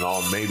candy and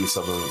all, maybe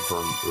something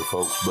from the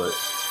folks, but.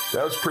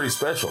 That was pretty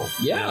special.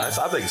 Yeah. I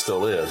think it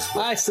still is.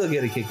 I still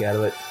get a kick out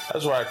of it.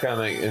 That's why I kind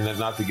of, and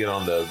not to get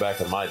on the back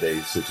of my day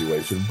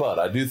situation, but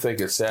I do think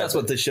it's sad. That's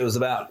what this show's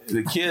about.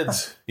 The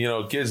kids,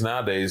 kids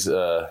nowadays,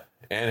 and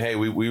hey,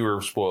 we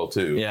were spoiled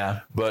too. Yeah.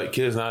 But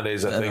kids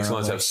nowadays, I think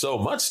sometimes have so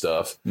much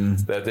stuff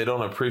that they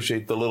don't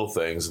appreciate the little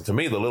things. And to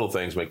me, the little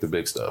things make the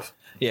big stuff.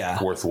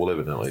 Yeah. Worth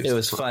living, at least. It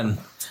was fun.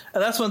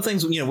 And that's one of the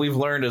things, we've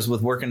learned is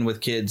with working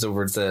with kids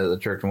over at the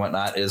church and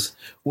whatnot is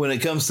when it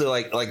comes to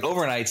like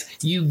overnights,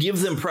 you give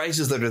them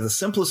prizes that are the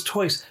simplest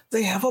toys.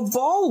 They have a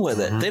ball with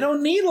it. They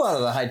don't need a lot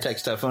of the high tech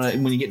stuff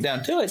when you get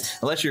down to it,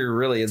 unless you're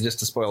really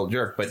just a spoiled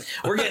jerk. But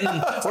we're getting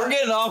off on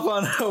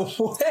a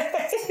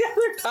way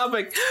other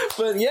topic.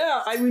 But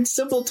yeah,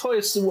 simple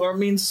toys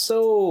mean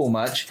so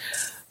much.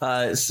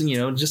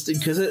 Just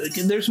because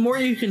there's more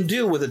you can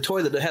do with a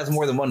toy that has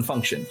more than one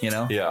function,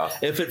 Yeah.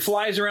 If it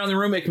flies around the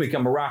room, it can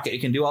become a rocket. It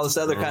can do all this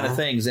other kind of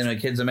things in a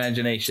kid's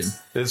imagination.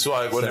 It's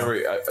like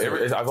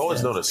I've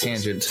always noticed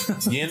tangent.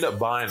 You end up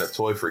buying a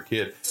toy for a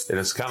kid, and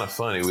it's kind of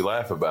funny. We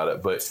laugh about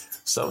it, but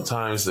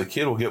sometimes the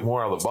kid will get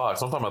more out of the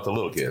box. I'm talking about the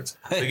little kids.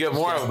 They get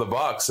more out of the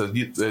box than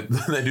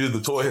they do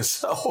the toy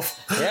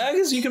itself. Yeah, I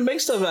guess you can make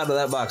stuff out of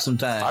that box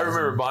sometimes. I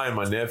remember buying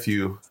my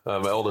nephew, my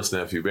eldest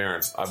nephew,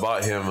 Barron. I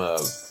bought him a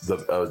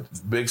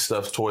big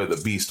stuffed toy of the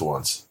Beast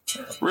once.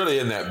 Really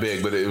isn't that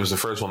big, but it was the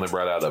first one they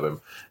brought out of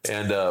him.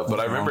 And but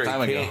I remember it was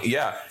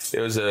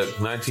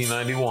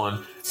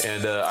 1991,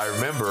 and I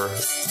remember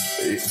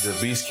the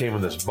Beast came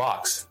in this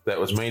box that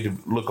was made to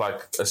look like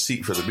a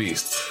seat for the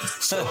Beast.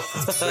 So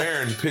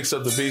Barron picks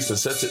up the Beast and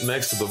sets it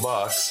next to the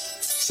box,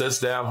 sits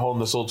down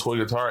holding this little toy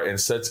guitar, and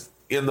sets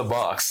in the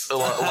box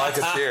like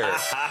a chair.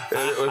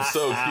 And it was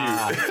so cute.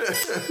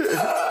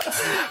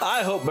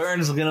 I hope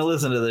Barron's going to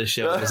listen to this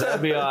show because that'd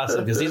be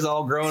awesome because he's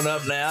all grown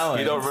up now.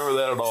 You don't remember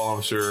that at all,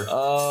 I'm sure.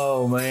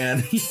 Oh,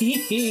 man.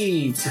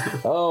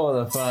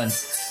 Oh, the fun.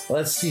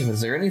 Let's see. Was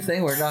there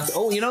anything we're not...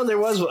 Oh, there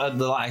was,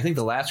 I think,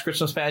 the last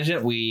Christmas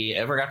pageant we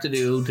ever got to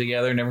do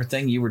together and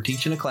everything. You were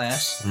teaching a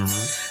class.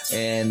 Mm-hmm.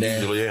 And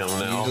usually am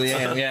now. Usually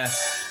am, yeah.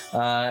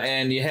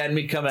 And you had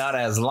me come out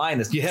as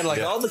Linus. You had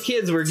all the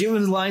kids were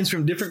giving lines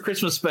from different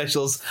Christmas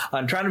specials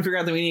on trying to figure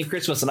out the meaning of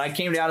Christmas, and I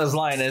came down as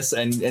Linus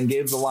and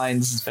gave the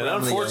lines. And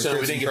unfortunately,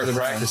 we didn't get to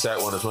practice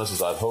that one as much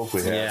as I'd hoped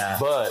we had. Yeah.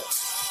 But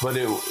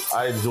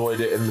I enjoyed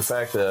it, and the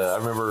fact that I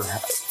remember,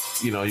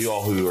 you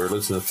all who are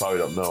listening probably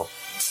don't know,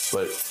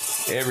 but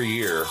every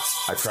year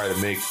I try to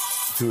make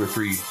 2 or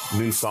 3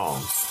 new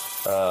songs.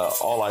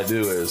 All I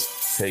do is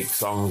take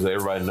songs that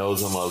everybody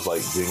knows them,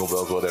 like Jingle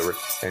Bells, whatever,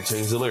 and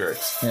change the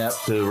lyrics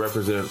to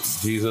represent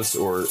Jesus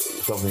or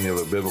something of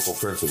a biblical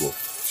principle.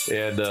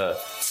 And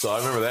so I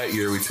remember that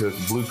year we took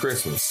Blue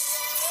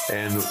Christmas,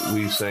 and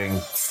we sang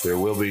 "There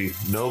Will Be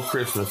No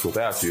Christmas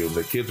Without You." And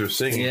the kids are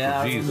singing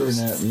for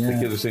Jesus. The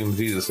kids are singing for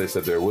Jesus. They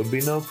said, "There would be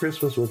no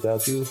Christmas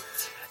without you."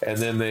 And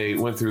then they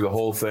went through the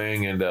whole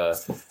thing, and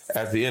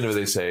at the end of it,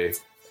 they say,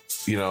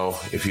 you know,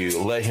 if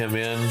you let him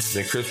in,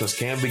 then Christmas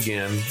can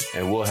begin,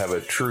 and we'll have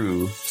a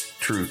true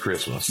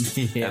Christmas.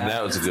 Yeah. And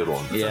that was a good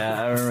one.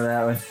 Yeah, I remember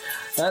that one.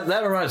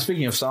 That reminds,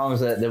 speaking of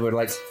songs that were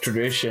like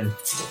tradition,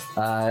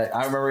 I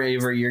remember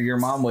every year your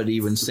mom would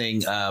even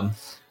sing, and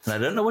I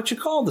don't know what you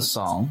call the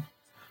song,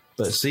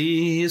 but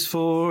C is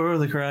for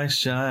the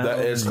Christ child.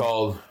 That is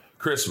called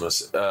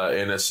Christmas,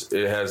 and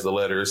it has the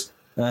letters.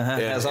 It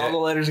has all the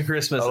letters of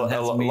Christmas. A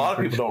lot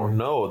of people don't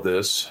know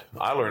this.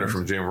 I learned it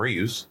from Jim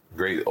Reeves,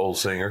 great old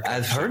singer.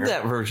 I've heard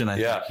that version, I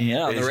think.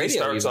 Yeah, on the radio. He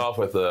starts off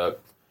with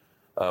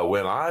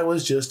when I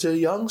was just a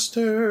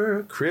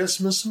youngster,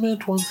 Christmas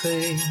meant one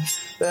thing,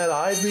 that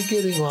I'd be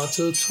getting lots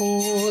of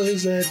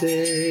toys that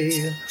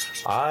day.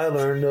 I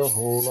learned a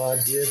whole lot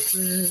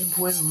different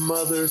when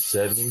Mother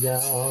set me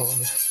down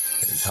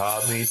and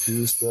taught me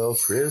to spell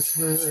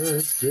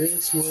Christmas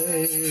this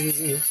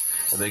way.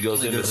 And then he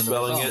goes into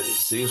spelling it.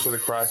 C is for the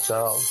Christ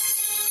child,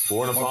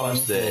 born upon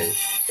this day.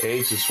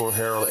 H is for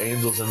herald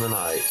angels in the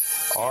night.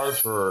 R is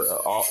for,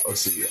 R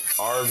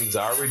means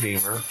our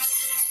Redeemer.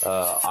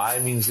 I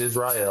means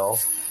Israel,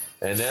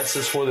 and S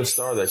is for the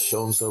star that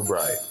shone so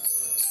bright.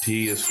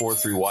 T is for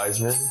three wise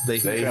men. They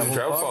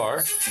travel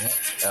far.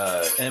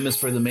 Yeah. M is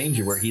for the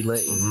manger where he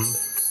lay.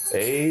 Mm-hmm.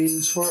 A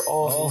is for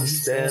all he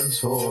stands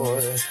for.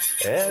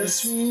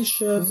 S means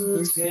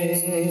shepherds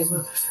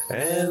came,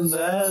 and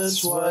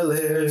that's why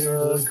there's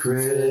a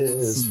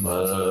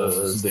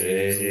Christmas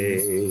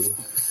day.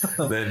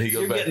 Then he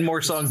goes You're back. Getting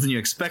more songs than you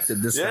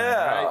expected this time,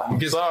 right?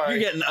 Because you're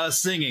getting us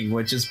singing,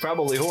 which is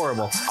probably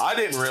horrible. I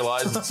didn't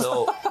realize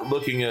until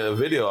looking at a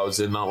video I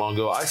was in not long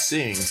ago, I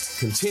sing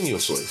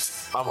continuously.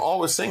 I'm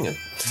always singing.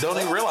 Don't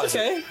even realize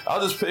it.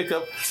 I'll just pick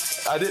up.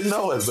 I didn't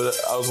know it, but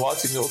I was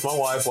watching it with my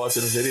wife,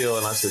 watching the video,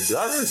 and I said, did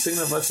I really sing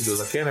that much? She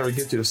goes, I can't ever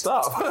get you to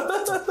stop.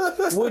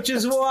 Which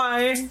is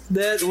why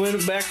that when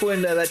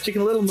that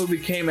Chicken Little movie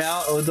came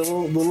out with the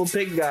little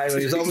pig guy when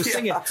he was always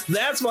singing,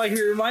 that's why he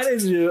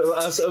reminded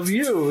us of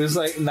you. It's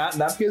like not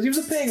because he was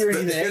a pig or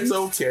anything. It's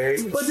okay.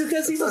 But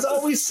because he was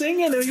always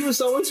singing and he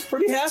was always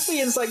pretty happy.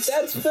 And it's like,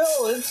 that's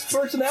Phil. It's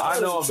personality. I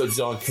know I'm the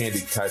John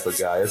Candy type of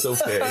guy. It's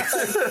okay.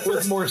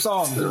 With more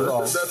songs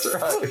involved. That's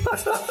right.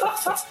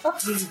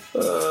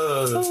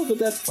 But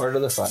that's part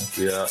of the fun.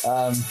 Yeah.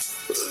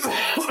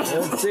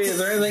 Let's see. Is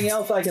there anything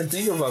else I can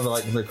think of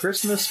like the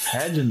Christmas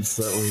pageants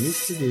that we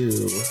used to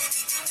do?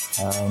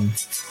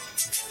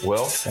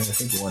 Well, I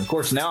think of one. Of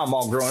course, now I'm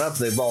all grown up.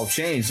 They've all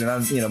changed,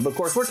 and but of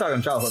course, we're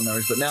talking childhood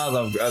memories. But now,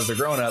 as they're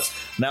grown up,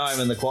 now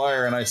I'm in the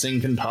choir and I sing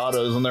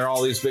cantatas, and they're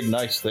all these big,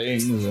 nice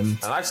things. And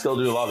I still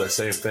do a lot of the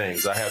same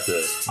things.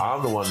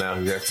 I'm the one now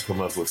who has to come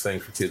up with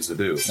things for kids to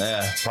do.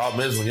 Yeah.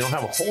 Problem is, when you don't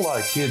have a whole lot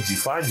of kids, you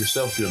find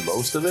yourself doing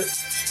most of it.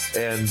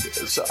 And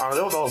so I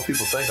don't know if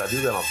people think I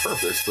do that on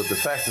purpose, but the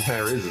fact of the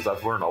matter is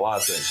I've learned a lot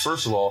of things.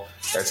 First of all,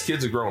 as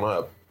kids have grown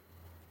up,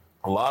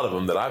 a lot of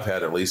them that I've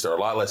had at least are a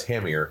lot less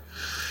hammier.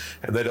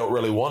 And they don't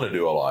really want to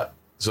do a lot.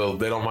 So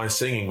they don't mind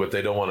singing, but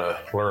they don't want to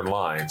learn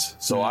lines.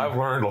 So I've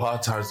learned a lot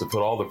of times to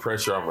put all the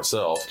pressure on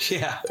myself.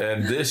 Yeah.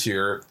 And this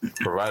year,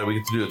 provided we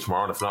get to do it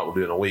tomorrow, and if not, we'll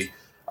do it in a week,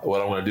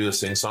 what I'm going to do is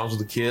sing songs with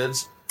the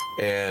kids.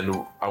 And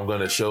I'm going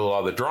to show a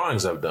lot of the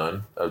drawings I've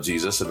done of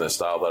Jesus in the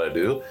style that I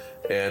do.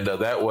 And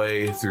that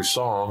way, through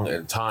song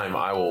and time,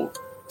 I will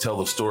tell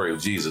the story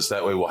of Jesus.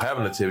 That way we'll have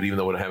a nativity, even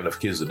though we don't have enough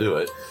kids to do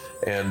it.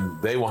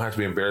 And they won't have to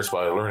be embarrassed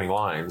by learning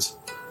lines.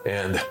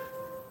 And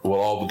we'll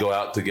all go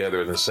out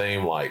together in the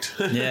same light.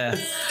 Yeah.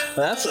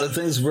 That's the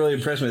thing that's really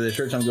impressed me. The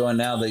church I'm going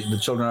now, the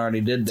children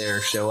already did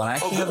their show, and I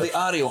actually have the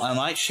audio. I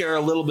might share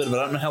a little bit of it.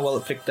 I don't know how well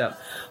it picked up,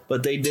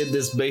 but they did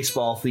this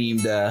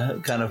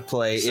baseball-themed kind of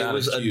play. It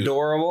was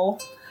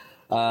adorable.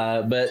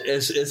 But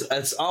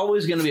it's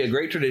always going to be a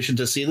great tradition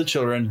to see the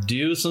children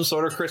do some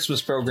sort of Christmas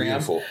program.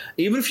 Beautiful.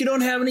 Even if you don't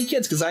have any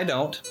kids, because I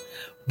don't.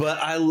 But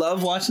I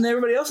love watching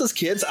everybody else's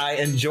kids. I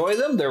enjoy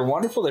them. They're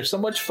wonderful. They're so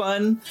much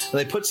fun.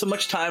 They put so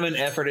much time and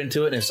effort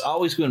into it. And it's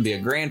always going to be a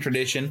grand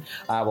tradition.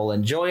 I will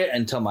enjoy it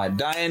until my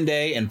dying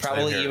day and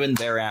probably even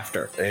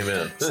thereafter.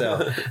 Amen.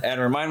 So, and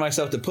remind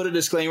myself to put a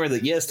disclaimer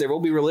that, yes, there will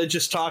be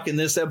religious talk in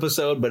this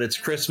episode, but it's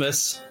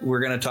Christmas.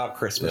 We're going to talk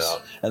Christmas. Yeah.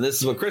 And this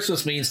is what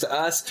Christmas means to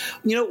us.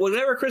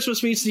 Whatever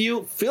Christmas means to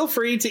you, feel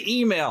free to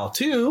email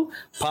to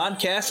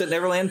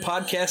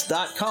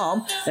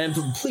podcast@neverlandpodcast.com. And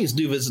please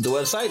do visit the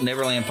website,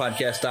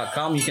 neverlandpodcast.com.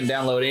 You can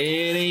download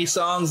any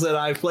songs that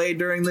I played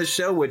during this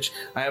show, which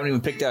I haven't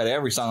even picked out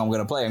every song I'm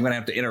going to play. I'm going to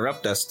have to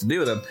interrupt us to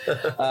do them.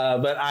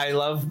 But I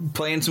love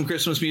playing some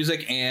Christmas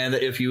music, and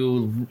if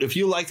you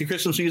like the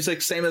Christmas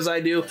music, same as I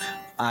do,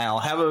 I'll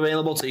have it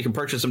available so you can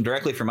purchase them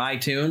directly from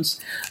iTunes.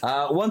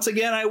 Once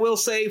again, I will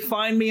say,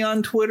 find me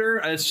on Twitter.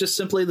 It's just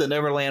simply the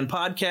Neverland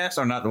Podcast,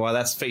 or not, well,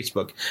 that's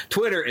Facebook.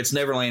 Twitter, it's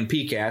Neverland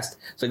PCast.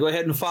 So go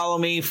ahead and follow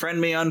me,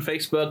 friend me on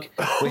Facebook.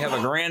 We have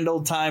a grand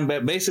old time,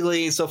 but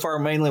basically, so far,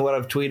 mainly what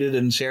I've tweeted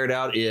and shared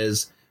out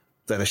is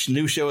that a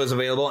new show is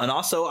available, and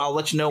also I'll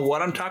let you know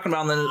what I'm talking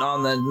about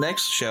on the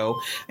next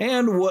show.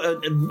 And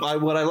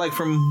what I like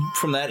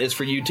from that is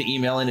for you to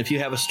email in if you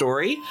have a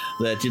story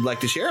that you'd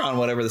like to share on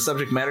whatever the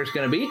subject matter is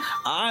going to be.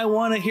 I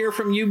want to hear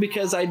from you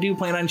because I do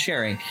plan on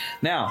sharing.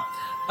 Now,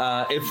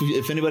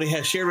 if anybody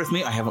has shared with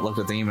me, I haven't looked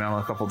at the email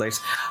in a couple of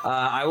days,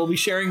 I will be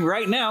sharing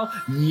right now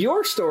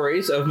your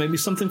stories of maybe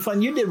something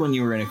fun you did when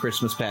you were in a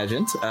Christmas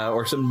pageant,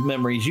 or some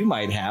memories you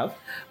might have.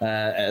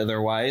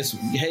 Otherwise,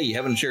 hey, you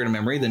haven't shared a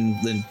memory,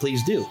 then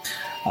please do.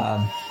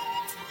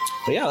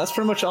 But yeah, that's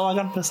pretty much all I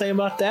got to say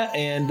about that.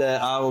 And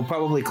I will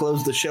probably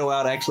close the show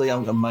out. Actually,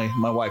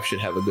 my wife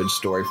should have a good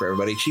story for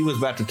everybody. She was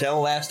about to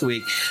tell last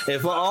week.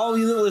 If all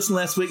you that listened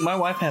last week, my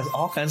wife has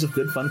all kinds of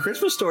good, fun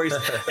Christmas stories.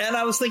 And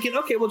I was thinking,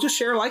 okay, we'll just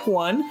share like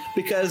one,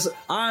 because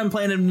I'm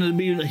planning to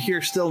be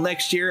here still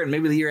next year and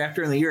maybe the year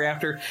after and the year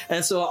after.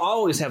 And so I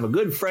always have a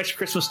good, fresh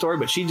Christmas story,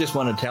 but she just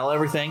wanted to tell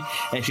everything.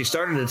 And she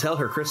started to tell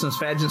her Christmas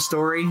pageant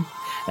story.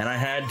 And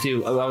I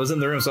was in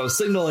the room, so I was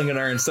signaling at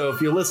her. And so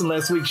if you listened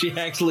last week, she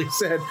actually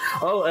said,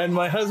 oh, and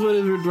my husband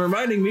is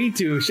reminding me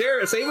to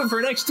save it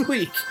for next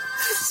week.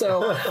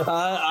 So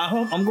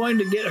I'm going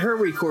to get her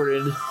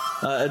recorded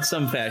at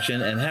some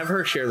fashion and have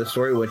her share the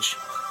story, which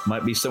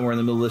might be somewhere in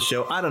the middle of the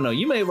show. I don't know.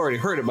 You may have already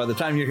heard it by the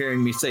time you're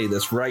hearing me say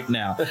this right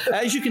now.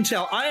 As you can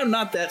tell, I am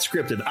not that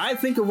scripted. I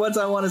think of what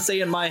I want to say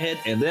in my head,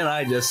 and then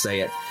I just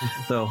say it.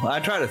 So I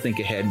try to think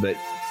ahead, but...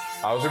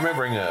 I was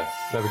remembering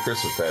another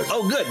Christmas pageant.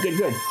 Oh, good.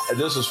 And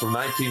this was from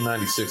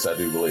 1996, I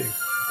do believe.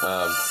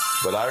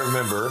 But I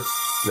remember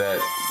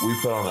that we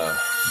put on a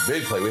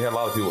big play. We had a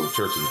lot of people at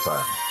church at the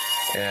time,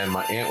 and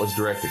my aunt was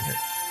directing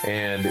it.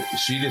 And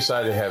she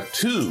decided to have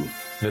two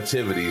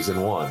nativities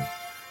in one.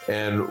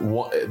 And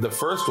the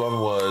first one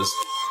was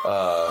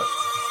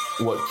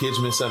what kids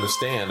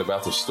misunderstand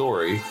about the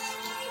story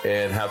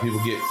and how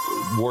people get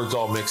words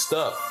all mixed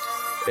up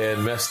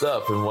and messed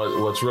up and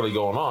what's really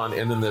going on.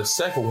 And then the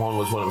second one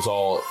was when it was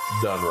all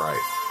done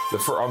right.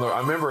 I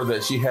remember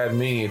that she had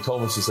me and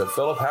told me, she said,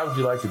 Philip, how would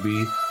you like to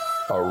be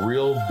a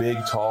real big,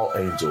 tall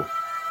angel?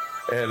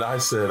 And I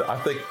said, I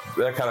think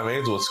that kind of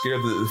angel would scare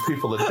the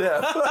people to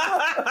death.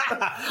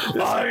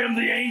 I am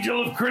the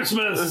angel of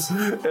Christmas.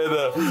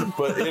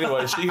 But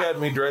anyway, she had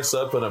me dress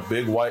up in a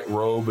big white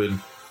robe.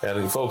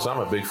 And folks, I'm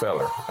a big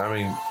feller. I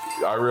mean,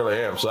 I really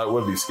am. So that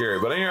would be scary.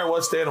 But here I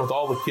was standing with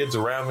all the kids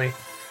around me.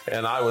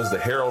 And I was the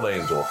Herald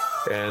Angel.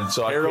 And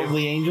so Herald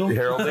the Angel?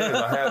 Herald the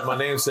Angel. My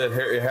name said,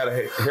 it had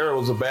Herald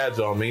was a badge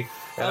on me.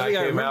 And I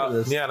came out.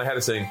 This. Yeah, and I had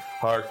to sing,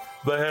 Hark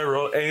the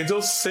Herald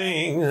Angels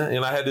Sing.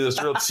 And I had to do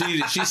this real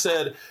cheesy. She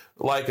said,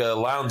 like a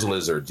lounge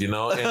lizard, And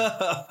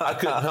I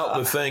couldn't help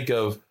but think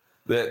of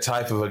that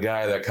type of a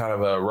guy, that kind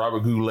of a Robert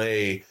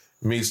Goulet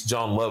meets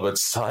John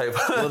Lovitz type.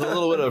 With a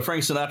little bit of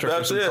Frank Sinatra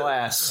for some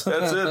class.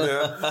 That's it,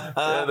 man.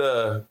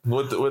 And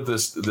with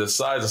the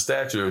size and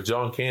stature of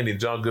John Candy and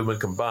John Goodman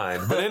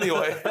combined. But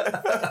anyway,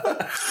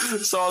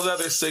 so I was out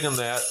there singing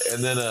that.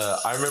 And then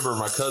I remember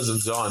my cousin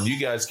John, you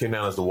guys came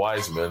down as the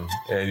wise men,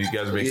 and you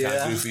guys were being kind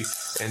of goofy.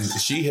 And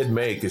she had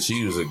made, because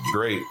she was a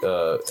great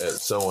at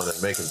sewing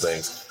and making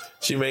things,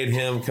 she made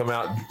him come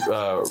out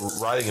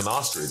riding an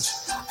ostrich.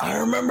 I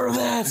remember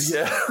that.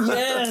 Yeah.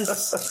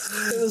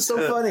 Yes. It was so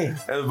funny.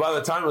 And by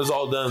the time it was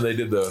all done, they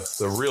did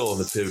the real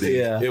nativity.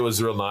 Yeah. It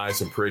was real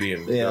nice and pretty,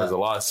 and there was a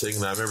lot of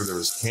singing. I remember there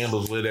was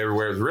candles lit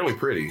everywhere. It was really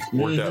pretty.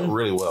 Worked out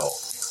really well.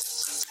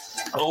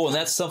 Oh, and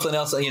that's something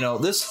else.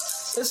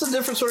 This is a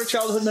different sort of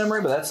childhood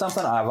memory, but that's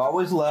something I've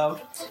always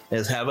loved,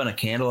 is having a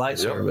candlelight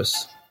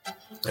service.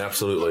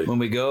 Absolutely. When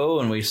we go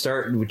and we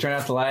turn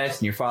out the lights,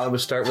 and your father would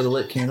start with a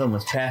lit candle and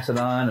would pass it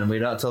on, and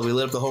we'd not until we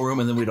lit up the whole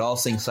room, and then we'd all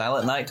sing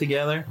Silent Night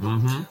together.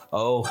 Mm-hmm.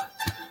 Oh,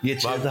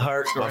 get you at the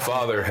heart. My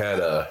father had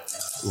a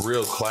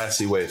real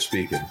classy way of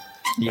speaking.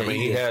 Yeah, I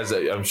mean, he has.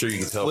 I'm sure you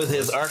can tell with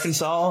his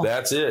Arkansas.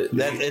 That's it.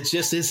 It's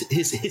just his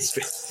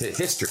history.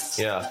 History.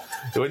 Yeah.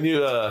 When you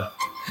the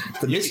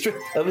mystery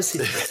of his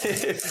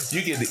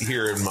history. You can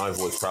hear in my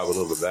voice probably a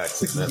little bit of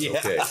accent. That's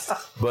okay.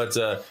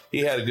 But he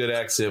had a good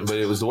accent. But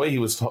it was the way he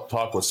was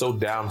talk was so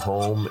down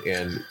home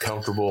and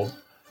comfortable.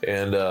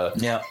 And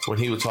when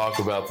he would talk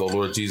about the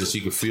Lord Jesus,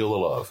 you could feel the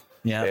love.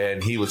 Yeah.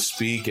 And he would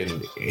speak,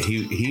 and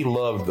he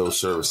loved those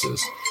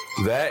services.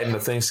 That and the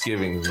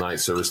Thanksgiving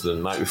night service, the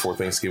night before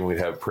Thanksgiving, we'd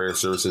have prayer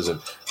services, and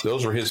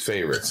those were his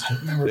favorites.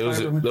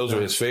 Those were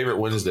his favorite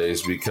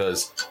Wednesdays,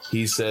 because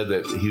he said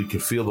that he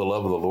could feel the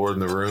love of the Lord in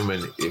the room.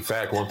 And in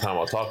fact, one time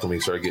I talked to him, he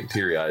started getting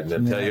teary-eyed,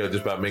 and I tell you, it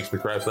just about makes me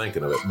cry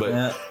thinking of it.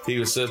 But he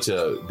was such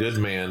a good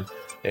man.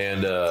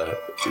 And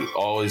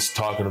always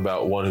talking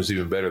about one who's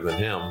even better than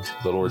him,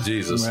 the Lord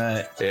Jesus.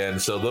 Right.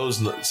 And so those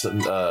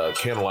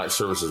candlelight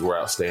services were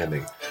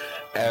outstanding.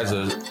 As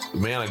a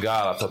man of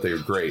God, I thought they were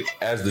great.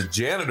 As the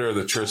janitor of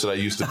the church that I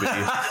used to be,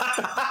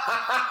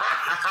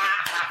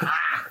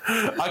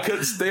 I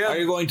couldn't stand. Are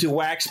you going to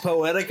wax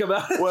poetic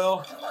about it?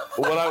 Well,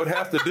 what I would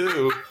have to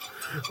do,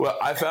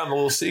 I found a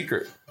little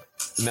secret.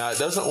 Now, it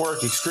doesn't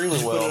work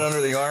extremely well. Put it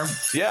under the arm?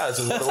 Yeah, that's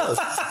what it was.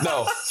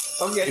 No.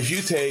 Okay. If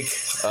you take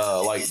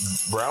like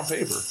brown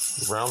paper,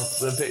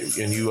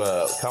 and you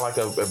kind of like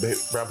a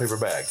brown paper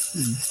bag,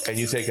 and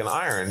you take an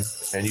iron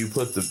and you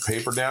put the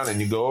paper down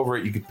and you go over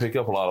it, you can pick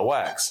up a lot of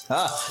wax.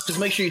 Just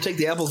make sure you take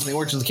the apples and the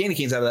oranges and the candy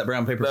canes out of that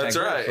brown paper bag. That's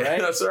right.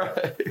 That's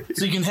right.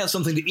 So you can have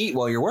something to eat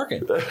while you're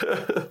working.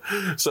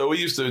 So we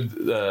used to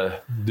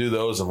do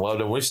those and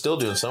loved them. We're still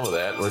doing some of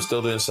that. We're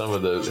still doing some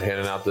of the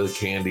handing out the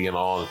candy and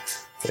all.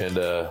 And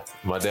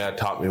my dad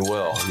taught me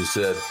well. He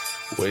said,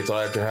 wait till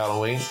after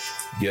Halloween.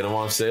 Get them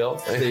on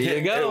sale. There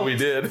you go. And we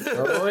did.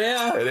 Oh,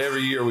 yeah. And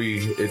every year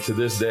to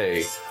this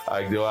day,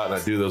 I go out and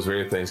I do those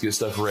very things, get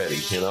stuff ready,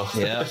 you know?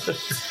 Yeah.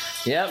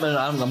 Yeah, but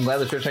I'm glad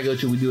the church I go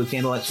to, we do a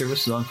candlelight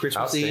service on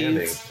Christmas Eve.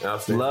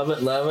 Outstanding. Love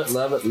it, love it,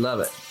 love it, love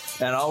it.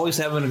 And always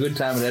having a good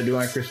time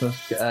doing our Christmas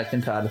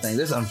cantata thing.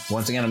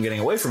 Once again, I'm getting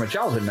away from a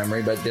childhood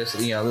memory, but just,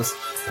 this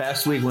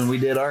past week when we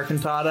did our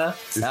cantata.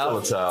 You're still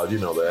a child, you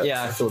know that.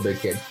 Yeah, I'm still a big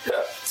kid.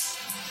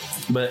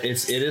 But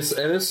it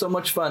is so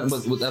much fun.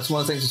 But that's one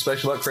of the things that's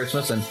special about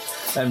Christmas, and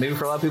maybe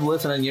for a lot of people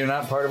listening, you're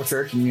not part of a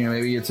church, and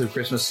maybe it's a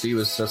Christmas Eve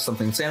was just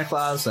something Santa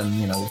Claus, and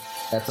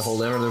that's a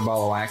whole other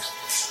ball of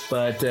wax.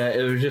 But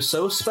it was just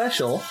so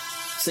special.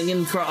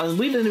 Singing,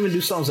 we didn't even do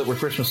songs that were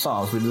Christmas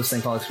songs. We did this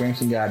thing called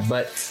Experiencing God.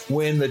 But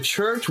when the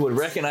church would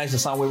recognize the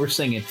song we were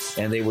singing,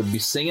 and they would be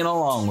singing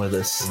along with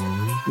us,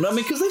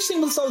 because they sing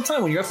with us all the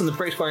time when you're up in the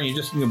praise choir and you're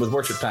just with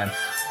worship time.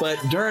 But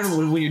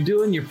when you're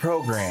doing your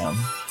program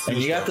and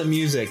you got the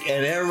music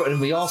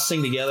and we all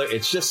sing together,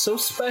 it's just so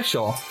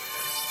special.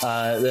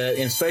 And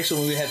especially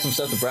when we had some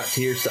stuff that brought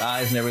tears to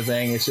eyes and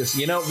everything. It's just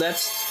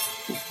that's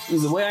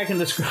the way I can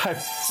describe.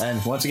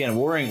 And once again,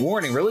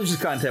 warning, religious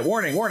content,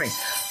 warning.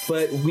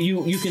 But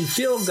you can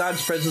feel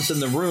God's presence in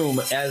the room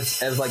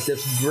as like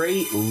this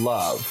great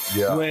love.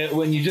 Yeah.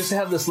 When you just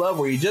have this love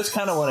where you just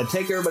kind of want to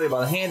take everybody by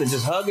the hand and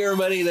just hug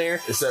everybody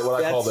there. It's that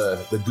what I call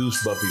the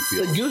goosebumpy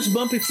feeling. The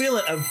goosebumpy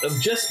feeling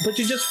but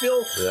you just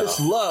feel this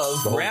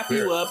love wrap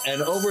you up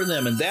and over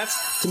them, and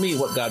that's to me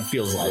what God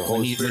feels like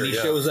when he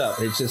shows up.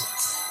 It's just.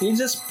 You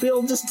just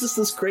feel just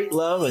this great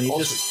love, and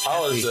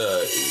speaking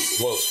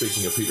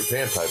of Peter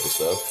Pan type of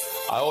stuff,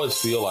 I always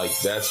feel like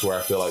that's where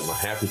I feel like my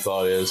happy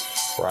thought is,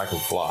 where I can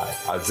fly.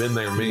 I've been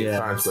there many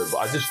times, but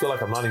I just feel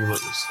like I'm not even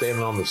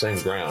standing on the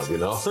same ground,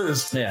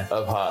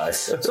 up high.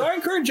 So I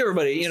encourage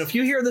everybody, if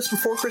you hear this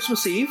before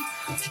Christmas Eve,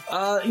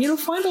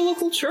 find a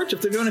local church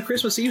if they're doing a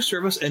Christmas Eve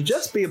service and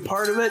just be a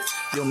part of it.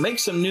 You'll make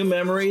some new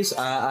memories.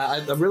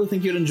 I really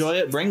think you'd enjoy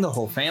it. Bring the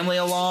whole family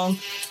along.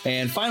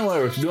 And finally,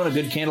 if you're doing a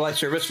good candlelight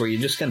service where you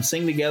just can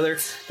sing together,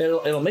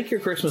 it'll make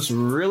your Christmas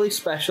really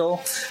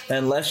special.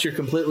 Unless you're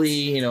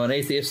completely, an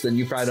atheist, then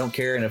you probably don't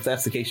care. And if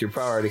that's the case, you're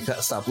probably already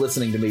stopped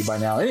listening to me by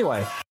now.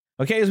 Anyway.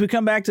 Okay, as we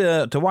come back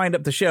to wind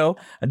up the show,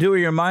 I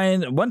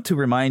want to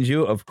remind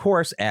you, of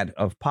course,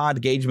 of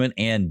Podgagement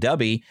and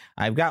Dubby.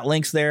 I've got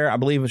links there. I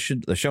believe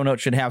the show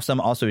notes should have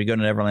some. Also, if you go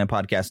to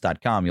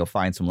neverlandpodcast.com, you'll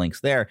find some links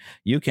there.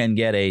 You can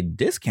get a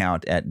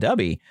discount at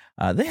Dubby.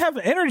 They have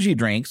energy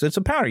drinks. It's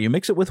a powder. You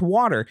mix it with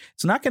water.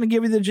 It's not going to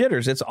give you the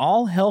jitters. It's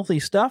all healthy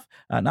stuff,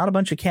 not a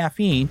bunch of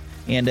caffeine.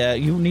 And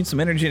you need some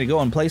energy to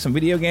go and play some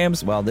video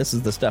games. Well, this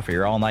is the stuff for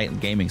your all-night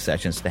gaming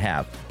sessions to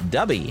have.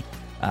 Dubby.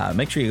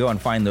 Make sure you go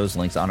and find those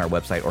links on our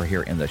website or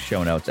here in the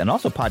show notes. And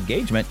also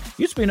Podgagement,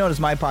 used to be known as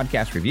My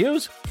Podcast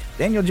Reviews.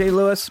 Daniel J.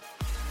 Lewis,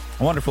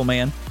 a wonderful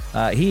man.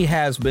 He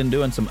has been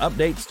doing some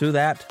updates to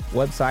that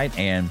website,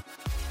 and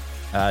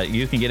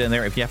you can get in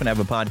there. If you happen to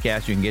have a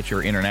podcast, you can get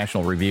your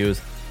international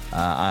reviews.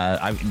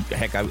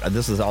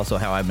 This is also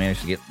how I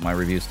managed to get my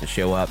reviews to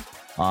show up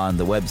on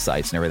the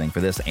websites and everything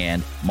for this,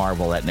 and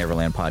Marvel at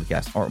Neverland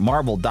Podcast, or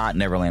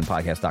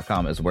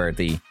marvel.neverlandpodcast.com is where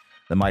the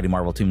Mighty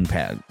Marvel Toon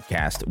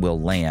Cast will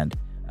land.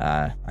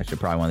 I should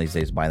probably one of these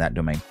days buy that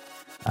domain.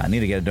 I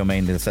need to get a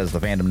domain that says the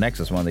Fandom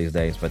Nexus one of these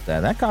days, but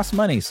that costs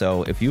money.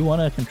 So if you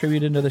want to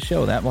contribute into the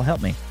show, that will help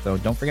me. So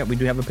don't forget, we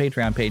do have a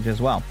Patreon page as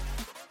well.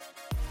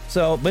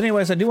 So, but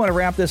anyways, I do want to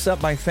wrap this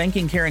up by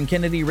thanking Karen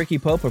Kennedy, Ricky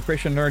Pope of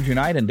Christian Nerds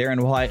Unite, and Darren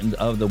Wilhite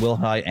of the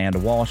Wilhite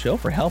and Wall Show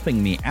for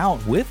helping me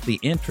out with the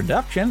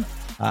introduction.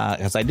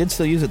 Because I did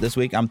still use it this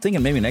week. I'm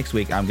thinking maybe next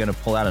week I'm going to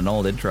pull out an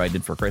old intro I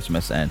did for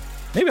Christmas, and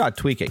maybe I'll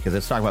tweak it because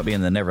it's talking about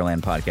being the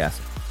Neverland podcast.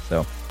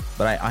 So,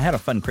 but I had a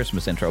fun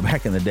Christmas intro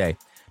back in the day.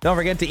 Don't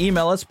forget to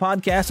email us,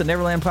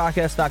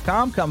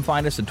 podcast@neverlandpodcast.com. Come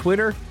find us on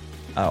Twitter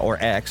or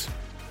X,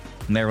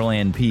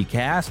 Neverland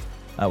PCast.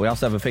 We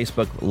also have a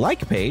Facebook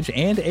like page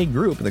and a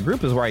group. The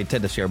group is where I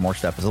tend to share more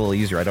stuff. It's a little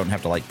easier. I don't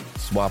have to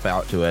swap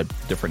out to a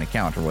different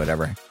account or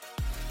whatever.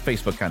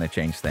 Facebook kind of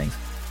changed things.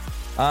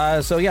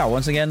 So yeah,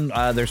 once again,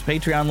 there's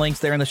Patreon links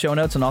there in the show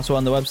notes and also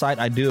on the website.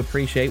 I do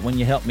appreciate when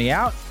you help me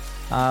out.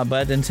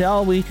 But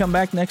until we come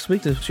back next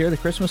week to share the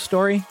Christmas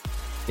story,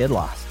 get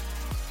lost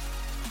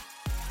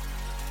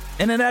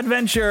in an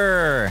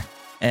adventure,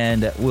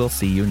 and we'll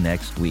see you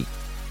next week.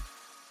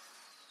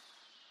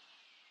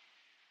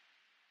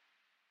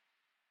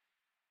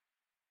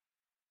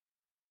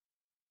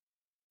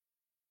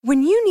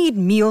 When you need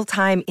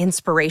mealtime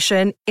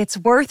inspiration, it's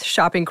worth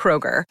shopping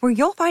Kroger, where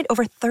you'll find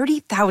over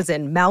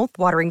 30,000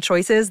 mouth-watering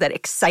choices that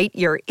excite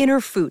your inner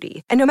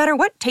foodie. And no matter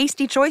what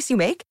tasty choice you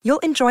make,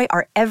 you'll enjoy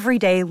our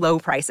everyday low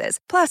prices,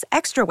 plus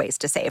extra ways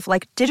to save,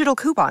 like digital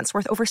coupons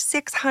worth over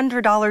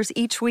 $600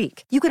 each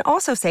week. You can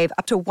also save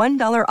up to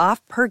 $1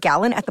 off per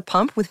gallon at the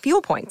pump with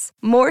fuel points.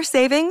 More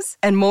savings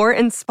and more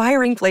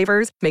inspiring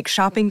flavors make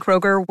shopping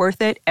Kroger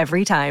worth it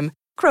every time.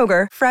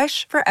 Kroger,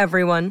 fresh for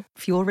everyone.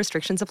 Fuel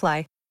restrictions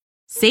apply.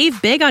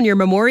 Save big on your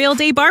Memorial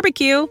Day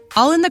barbecue,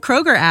 all in the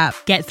Kroger app.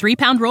 Get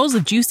 3-pound rolls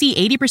of juicy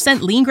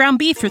 80% lean ground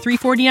beef for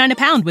 $3.49 a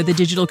pound with a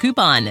digital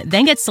coupon.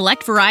 Then get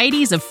select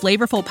varieties of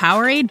flavorful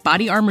Powerade,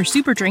 Body Armor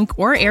Super Drink,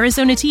 or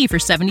Arizona tea for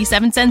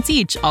 77 cents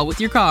each, all with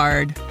your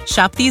card.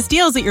 Shop these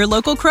deals at your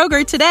local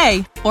Kroger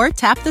today, or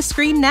tap the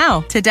screen now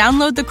to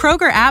download the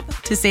Kroger app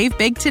to save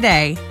big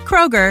today.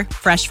 Kroger,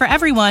 fresh for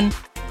everyone.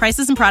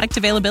 Prices and product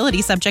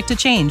availability subject to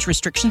change.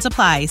 Restrictions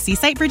apply. See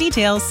site for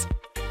details.